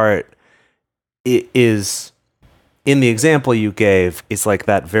that part is, in the example you gave, it's like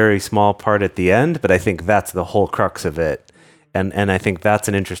that very small part at the end, but I think that's the whole crux of it. And I think that's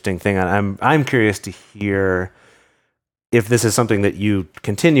an interesting thing. I'm curious to hear if this is something that you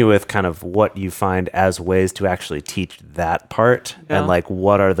continue with, kind of what you find as ways to actually teach that part, and like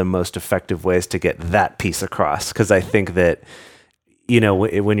what are the most effective ways to get that piece across. Because I think that,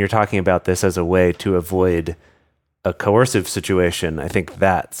 when you're talking about this as a way to avoid a coercive situation, I think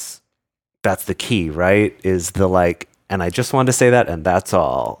that's the key, right? Is the like, and I just wanted to say that, and that's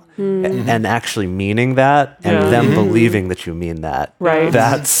all. And actually meaning that, and them believing that you mean that. Right.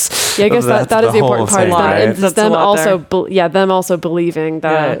 That's I guess that is the important part. Them also believing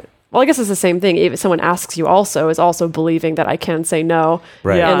that. Yeah. Well, I guess it's the same thing. If someone asks you, is also believing that I can say no,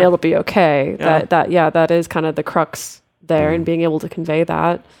 right, and it'll be okay. Yeah. That is kind of the crux there, and being able to convey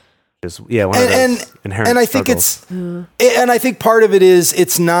that. One of those inherent and I struggles. think and I think part of it is,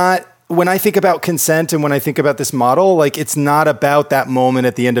 it's not. When I think about consent and when I think about this model, like, it's not about that moment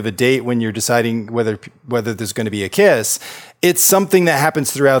at the end of a date when you're deciding whether there's going to be a kiss. It's something that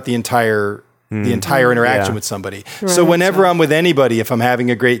happens throughout the entire interaction with somebody. Right. So whenever I'm with anybody, if I'm having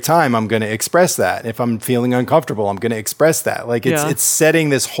a great time, I'm going to express that. If I'm feeling uncomfortable, I'm going to express that. Like, it's setting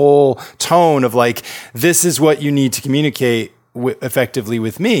this whole tone of like, this is what you need to communicate effectively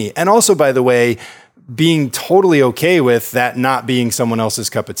with me. And also, by the way, being totally okay with that not being someone else's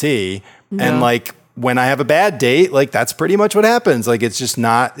cup of tea. And like, when I have a bad date, like, that's pretty much what happens. Like, it's just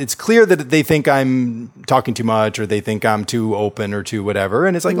not, it's clear that they think I'm talking too much, or they think I'm too open or too whatever.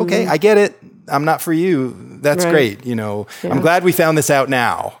 And it's like, okay, I get it. I'm not for you. That's great. I'm glad we found this out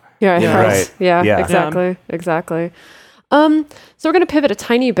now. Yeah. Right. Yeah, exactly. So we're going to pivot a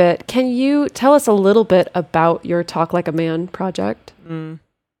tiny bit. Can you tell us a little bit about your Talk Like a Man project?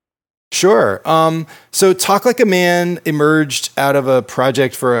 Sure. So Talk Like a Man emerged out of a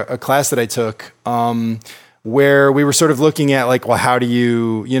project for a class that I took, where we were sort of looking at like, well, how do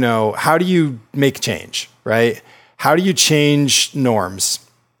you make change, right? How do you change norms?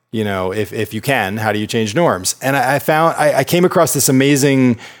 If you can, how do you change norms? And I came across this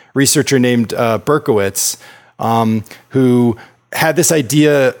amazing researcher named Berkowitz, who had this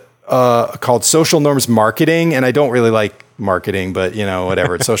idea called social norms marketing. And I don't really like marketing, but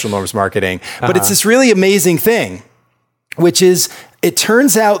whatever, it's social norms marketing. But it's this really amazing thing which is it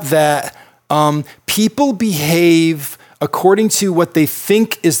turns out that people behave according to what they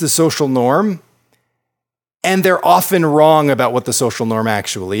think is the social norm, and they're often wrong about what the social norm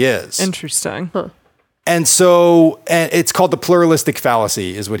actually is. Interesting. And so, and it's called the pluralistic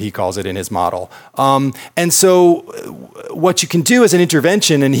fallacy, is what he calls it in his model. And so, what you can do as an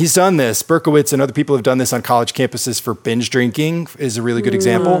intervention, and he's done this, Berkowitz and other people have done this on college campuses for binge drinking, is a really good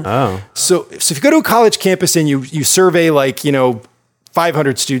example. Oh. So if you go to a college campus and you survey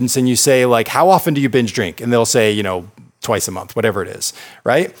 500 students and you say how often do you binge drink? And they'll say, twice a month, whatever it is,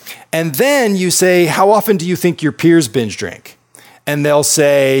 right? And then you say, how often do you think your peers binge drink? And they'll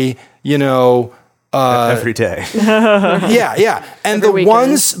say, every day. Yeah. And Every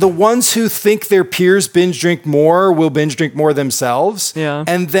the ones who think their peers binge drink more will binge drink more themselves. Yeah.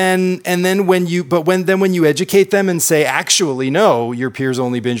 And then when you educate them and say, actually, no, your peers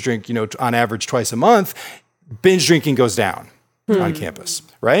only binge drink, on average twice a month, binge drinking goes down on campus,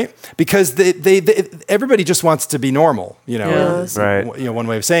 right? Because everybody just wants to be normal, Right. One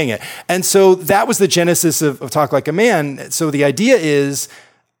way of saying it. And so that was the genesis of Talk Like a Man. So the idea is,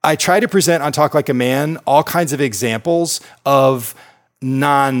 I try to present on Talk Like a Man all kinds of examples of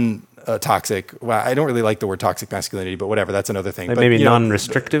non-toxic. Well, I don't really like the word toxic masculinity, but whatever, that's another thing. Maybe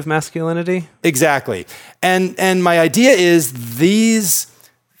non-restrictive masculinity? Exactly. And my idea is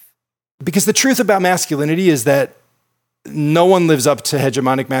because the truth about masculinity is that no one lives up to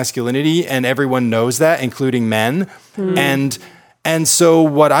hegemonic masculinity, and everyone knows that, including men. And so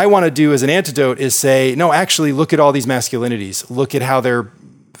what I want to do as an antidote is say, no, actually look at all these masculinities. Look at how they're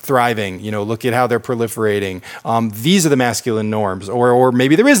thriving, look at how they're proliferating. These are the masculine norms, or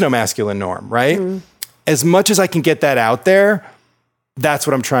maybe there is no masculine norm, right? As much as I can get that out there, that's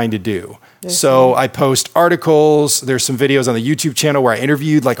what I'm trying to do. So I post articles. There's some videos on the YouTube channel where I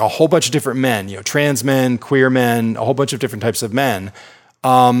interviewed a whole bunch of different men, trans men, queer men, a whole bunch of different types of men.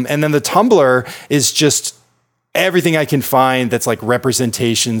 And then the Tumblr is just everything I can find that's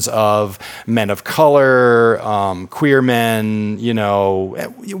representations of men of color, queer men,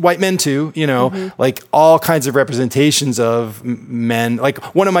 white men too, all kinds of representations of men.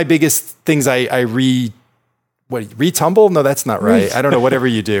 One of my biggest things I retumble? No, that's not right. I don't know, whatever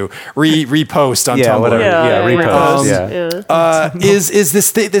you do. Repost on Tumblr. Whatever. Repost. Is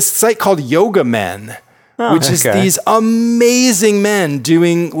this site called Yoga Men. Which is these amazing men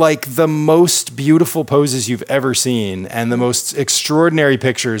doing the most beautiful poses you've ever seen, and the most extraordinary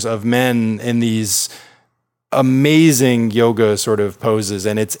pictures of men in these amazing yoga sort of poses.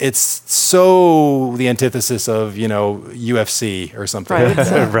 And it's so the antithesis of, UFC or something.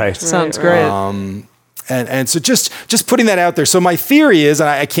 Right. Right. Sounds great. And so just putting that out there. So my theory is, and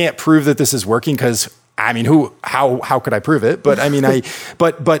I can't prove that this is working because how could I prove it? But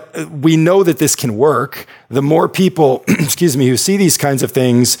but we know that this can work. The more people, who see these kinds of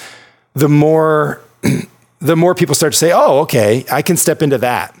things, the more people start to say, oh, okay, I can step into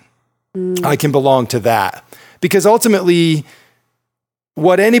that. I can belong to that. Because ultimately,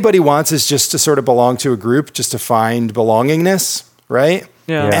 what anybody wants is just to sort of belong to a group, just to find belongingness, right?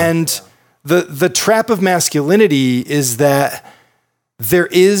 Yeah. And the trap of masculinity is that there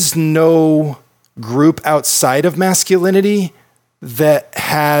is no group outside of masculinity that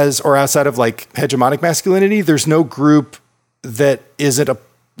has, or outside of hegemonic masculinity, there's no group that isn't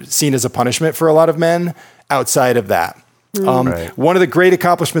seen as a punishment for a lot of men outside of that. Right. One of the great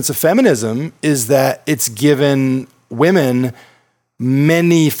accomplishments of feminism is that it's given women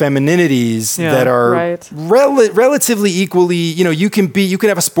many femininities that are relatively equally, you can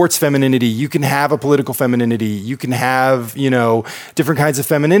have a sports femininity, you can have a political femininity, you can have, different kinds of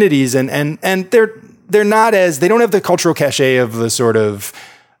femininities, and they're not they don't have the cultural cachet of the sort of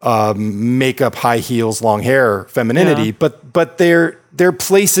makeup, high heels, long hair femininity, but they're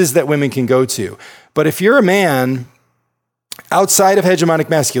places that women can go to. But if you're a man outside of hegemonic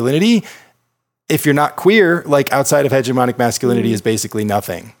masculinity, if you're not queer, outside of hegemonic masculinity is basically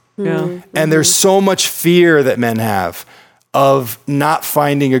nothing. Yeah. And there's so much fear that men have of not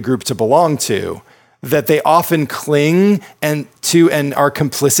finding a group to belong to that they often cling and are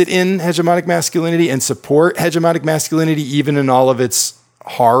complicit in hegemonic masculinity and support hegemonic masculinity even in all of its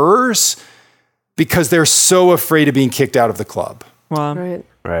horrors because they're so afraid of being kicked out of the club. Wow.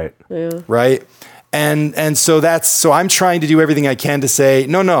 Right. Yeah. Right? And so I'm trying to do everything I can to say,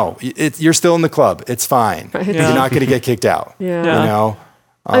 no, you're still in the club. It's fine. Right. You're not going to get kicked out. Yeah.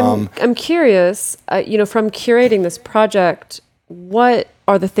 I'm curious, from curating this project, what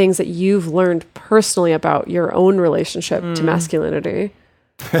are the things that you've learned personally about your own relationship to masculinity?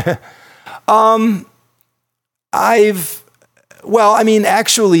 Well, I mean,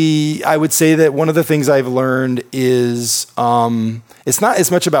 actually, I would say that one of the things I've learned is it's not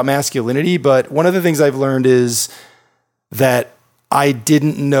as much about masculinity, but one of the things I've learned is that I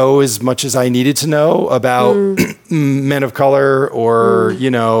didn't know as much as I needed to know about men of color or,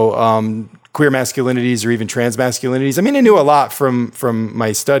 queer masculinities or even trans masculinities. I mean, I knew a lot from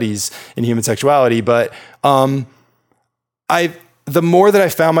my studies in human sexuality, but the more that I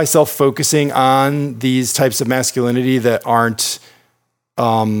found myself focusing on these types of masculinity that weren't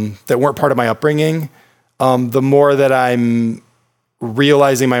part of my upbringing, the more that I'm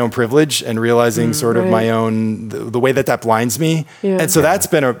realizing my own privilege and realizing sort of my own, the way that blinds me. Yeah. And so that's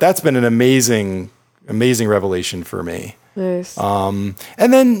been an amazing revelation for me. Nice. And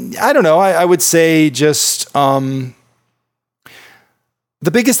then, I don't know, I would say just, the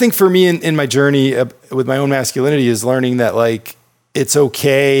biggest thing for me in my journey with my own masculinity is learning that like, it's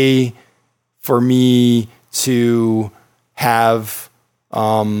okay for me to have,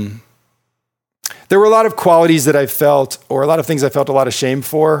 there were a lot of qualities that I felt, or a lot of things I felt a lot of shame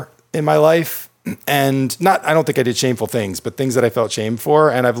for in my life. And I don't think I did shameful things, but things that I felt shame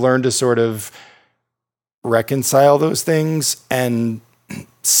for. And I've learned to sort of reconcile those things and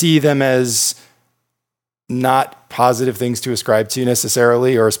see them as not positive things to ascribe to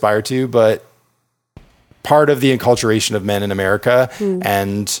necessarily or aspire to, but part of the enculturation of men in America.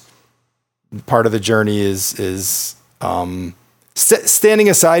 And part of the journey is standing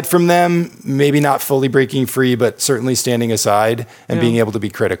aside from them, maybe not fully breaking free, but certainly standing aside and being able to be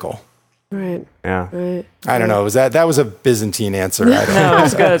critical. Right. Yeah. Right. I don't know. That was a Byzantine answer. I don't know. It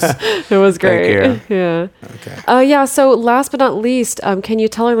was good. It was great. Thank you. Yeah. Okay. Yeah. So last but not least, can you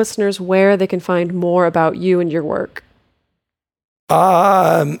tell our listeners where they can find more about you and your work?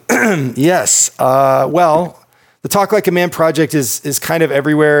 Yes. Well, the Talk Like a Man project is kind of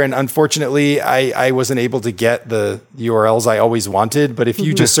everywhere. And unfortunately, I wasn't able to get the URLs I always wanted. But if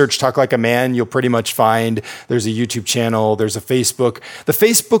you just search Talk Like a Man, you'll pretty much find there's a YouTube channel, there's a Facebook. The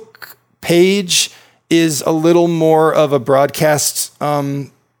Facebook page is a little more of a broadcast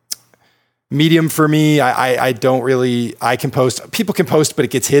medium for me. I can post, people can post, but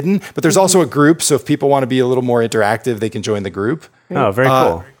it gets hidden. But there's also a group. So if people want to be a little more interactive, they can join the group. Oh, very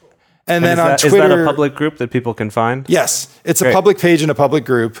cool. And then on Twitter, is that a public group that people can find? Yes, it's a public page and a public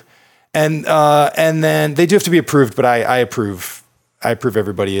group, and then they do have to be approved. But I approve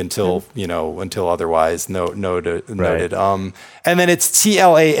everybody until otherwise noted. And then it's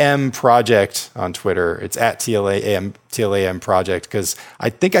TLAM Project on Twitter. It's at TLAM Project because I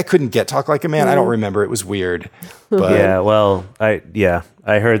think I couldn't get Talk Like a Man. I don't remember. It was weird. But Yeah. Well, I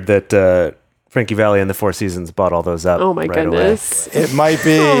heard that. Frankie Valli and the Four Seasons bought all those up. Oh my goodness. Away. It might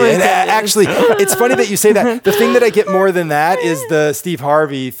be. Actually, it's funny that you say that. The thing that I get more than that is the Steve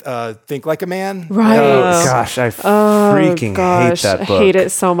Harvey Think Like a Man. Right. Oh, gosh, I freaking hate that book. I hate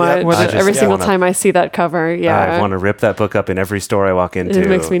it so much. Yep. Every single time I see that cover. Yeah. I want to rip that book up in every store I walk into. It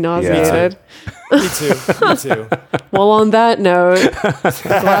makes me nauseated. Me too. Well, on that note,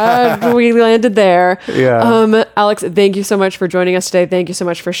 glad we landed there. Yeah. Alex, thank you so much for joining us today. Thank you so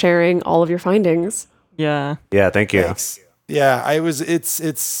much for sharing all of your findings. Yeah. Yeah, thank you. Thanks. Yeah,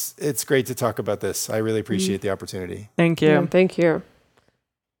 it's great to talk about this. I really appreciate the opportunity. Thank you. Yeah, thank you.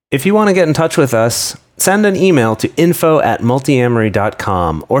 If you want to get in touch with us, send an email to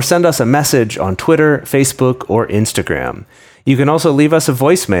info@multiamory.com or send us a message on Twitter, Facebook, or Instagram. You can also leave us a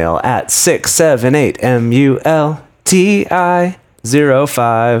voicemail at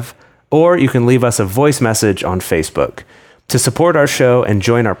 678-MULTI-05, or you can leave us a voice message on Facebook. To support our show and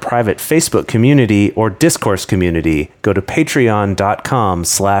join our private Facebook community or discourse community, go to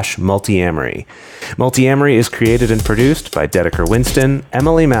patreon.com/multiamory. Multiamory is created and produced by Dedeker Winston,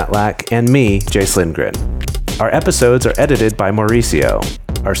 Emily Matlack, and me, Jace Lindgren. Our episodes are edited by Mauricio.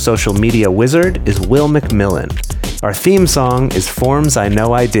 Our social media wizard is Will McMillan. Our theme song is Forms I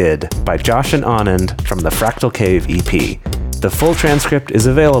Know I Did by Josh and Anand from the Fractal Cave EP. The full transcript is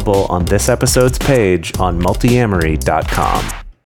available on this episode's page on multiamory.com.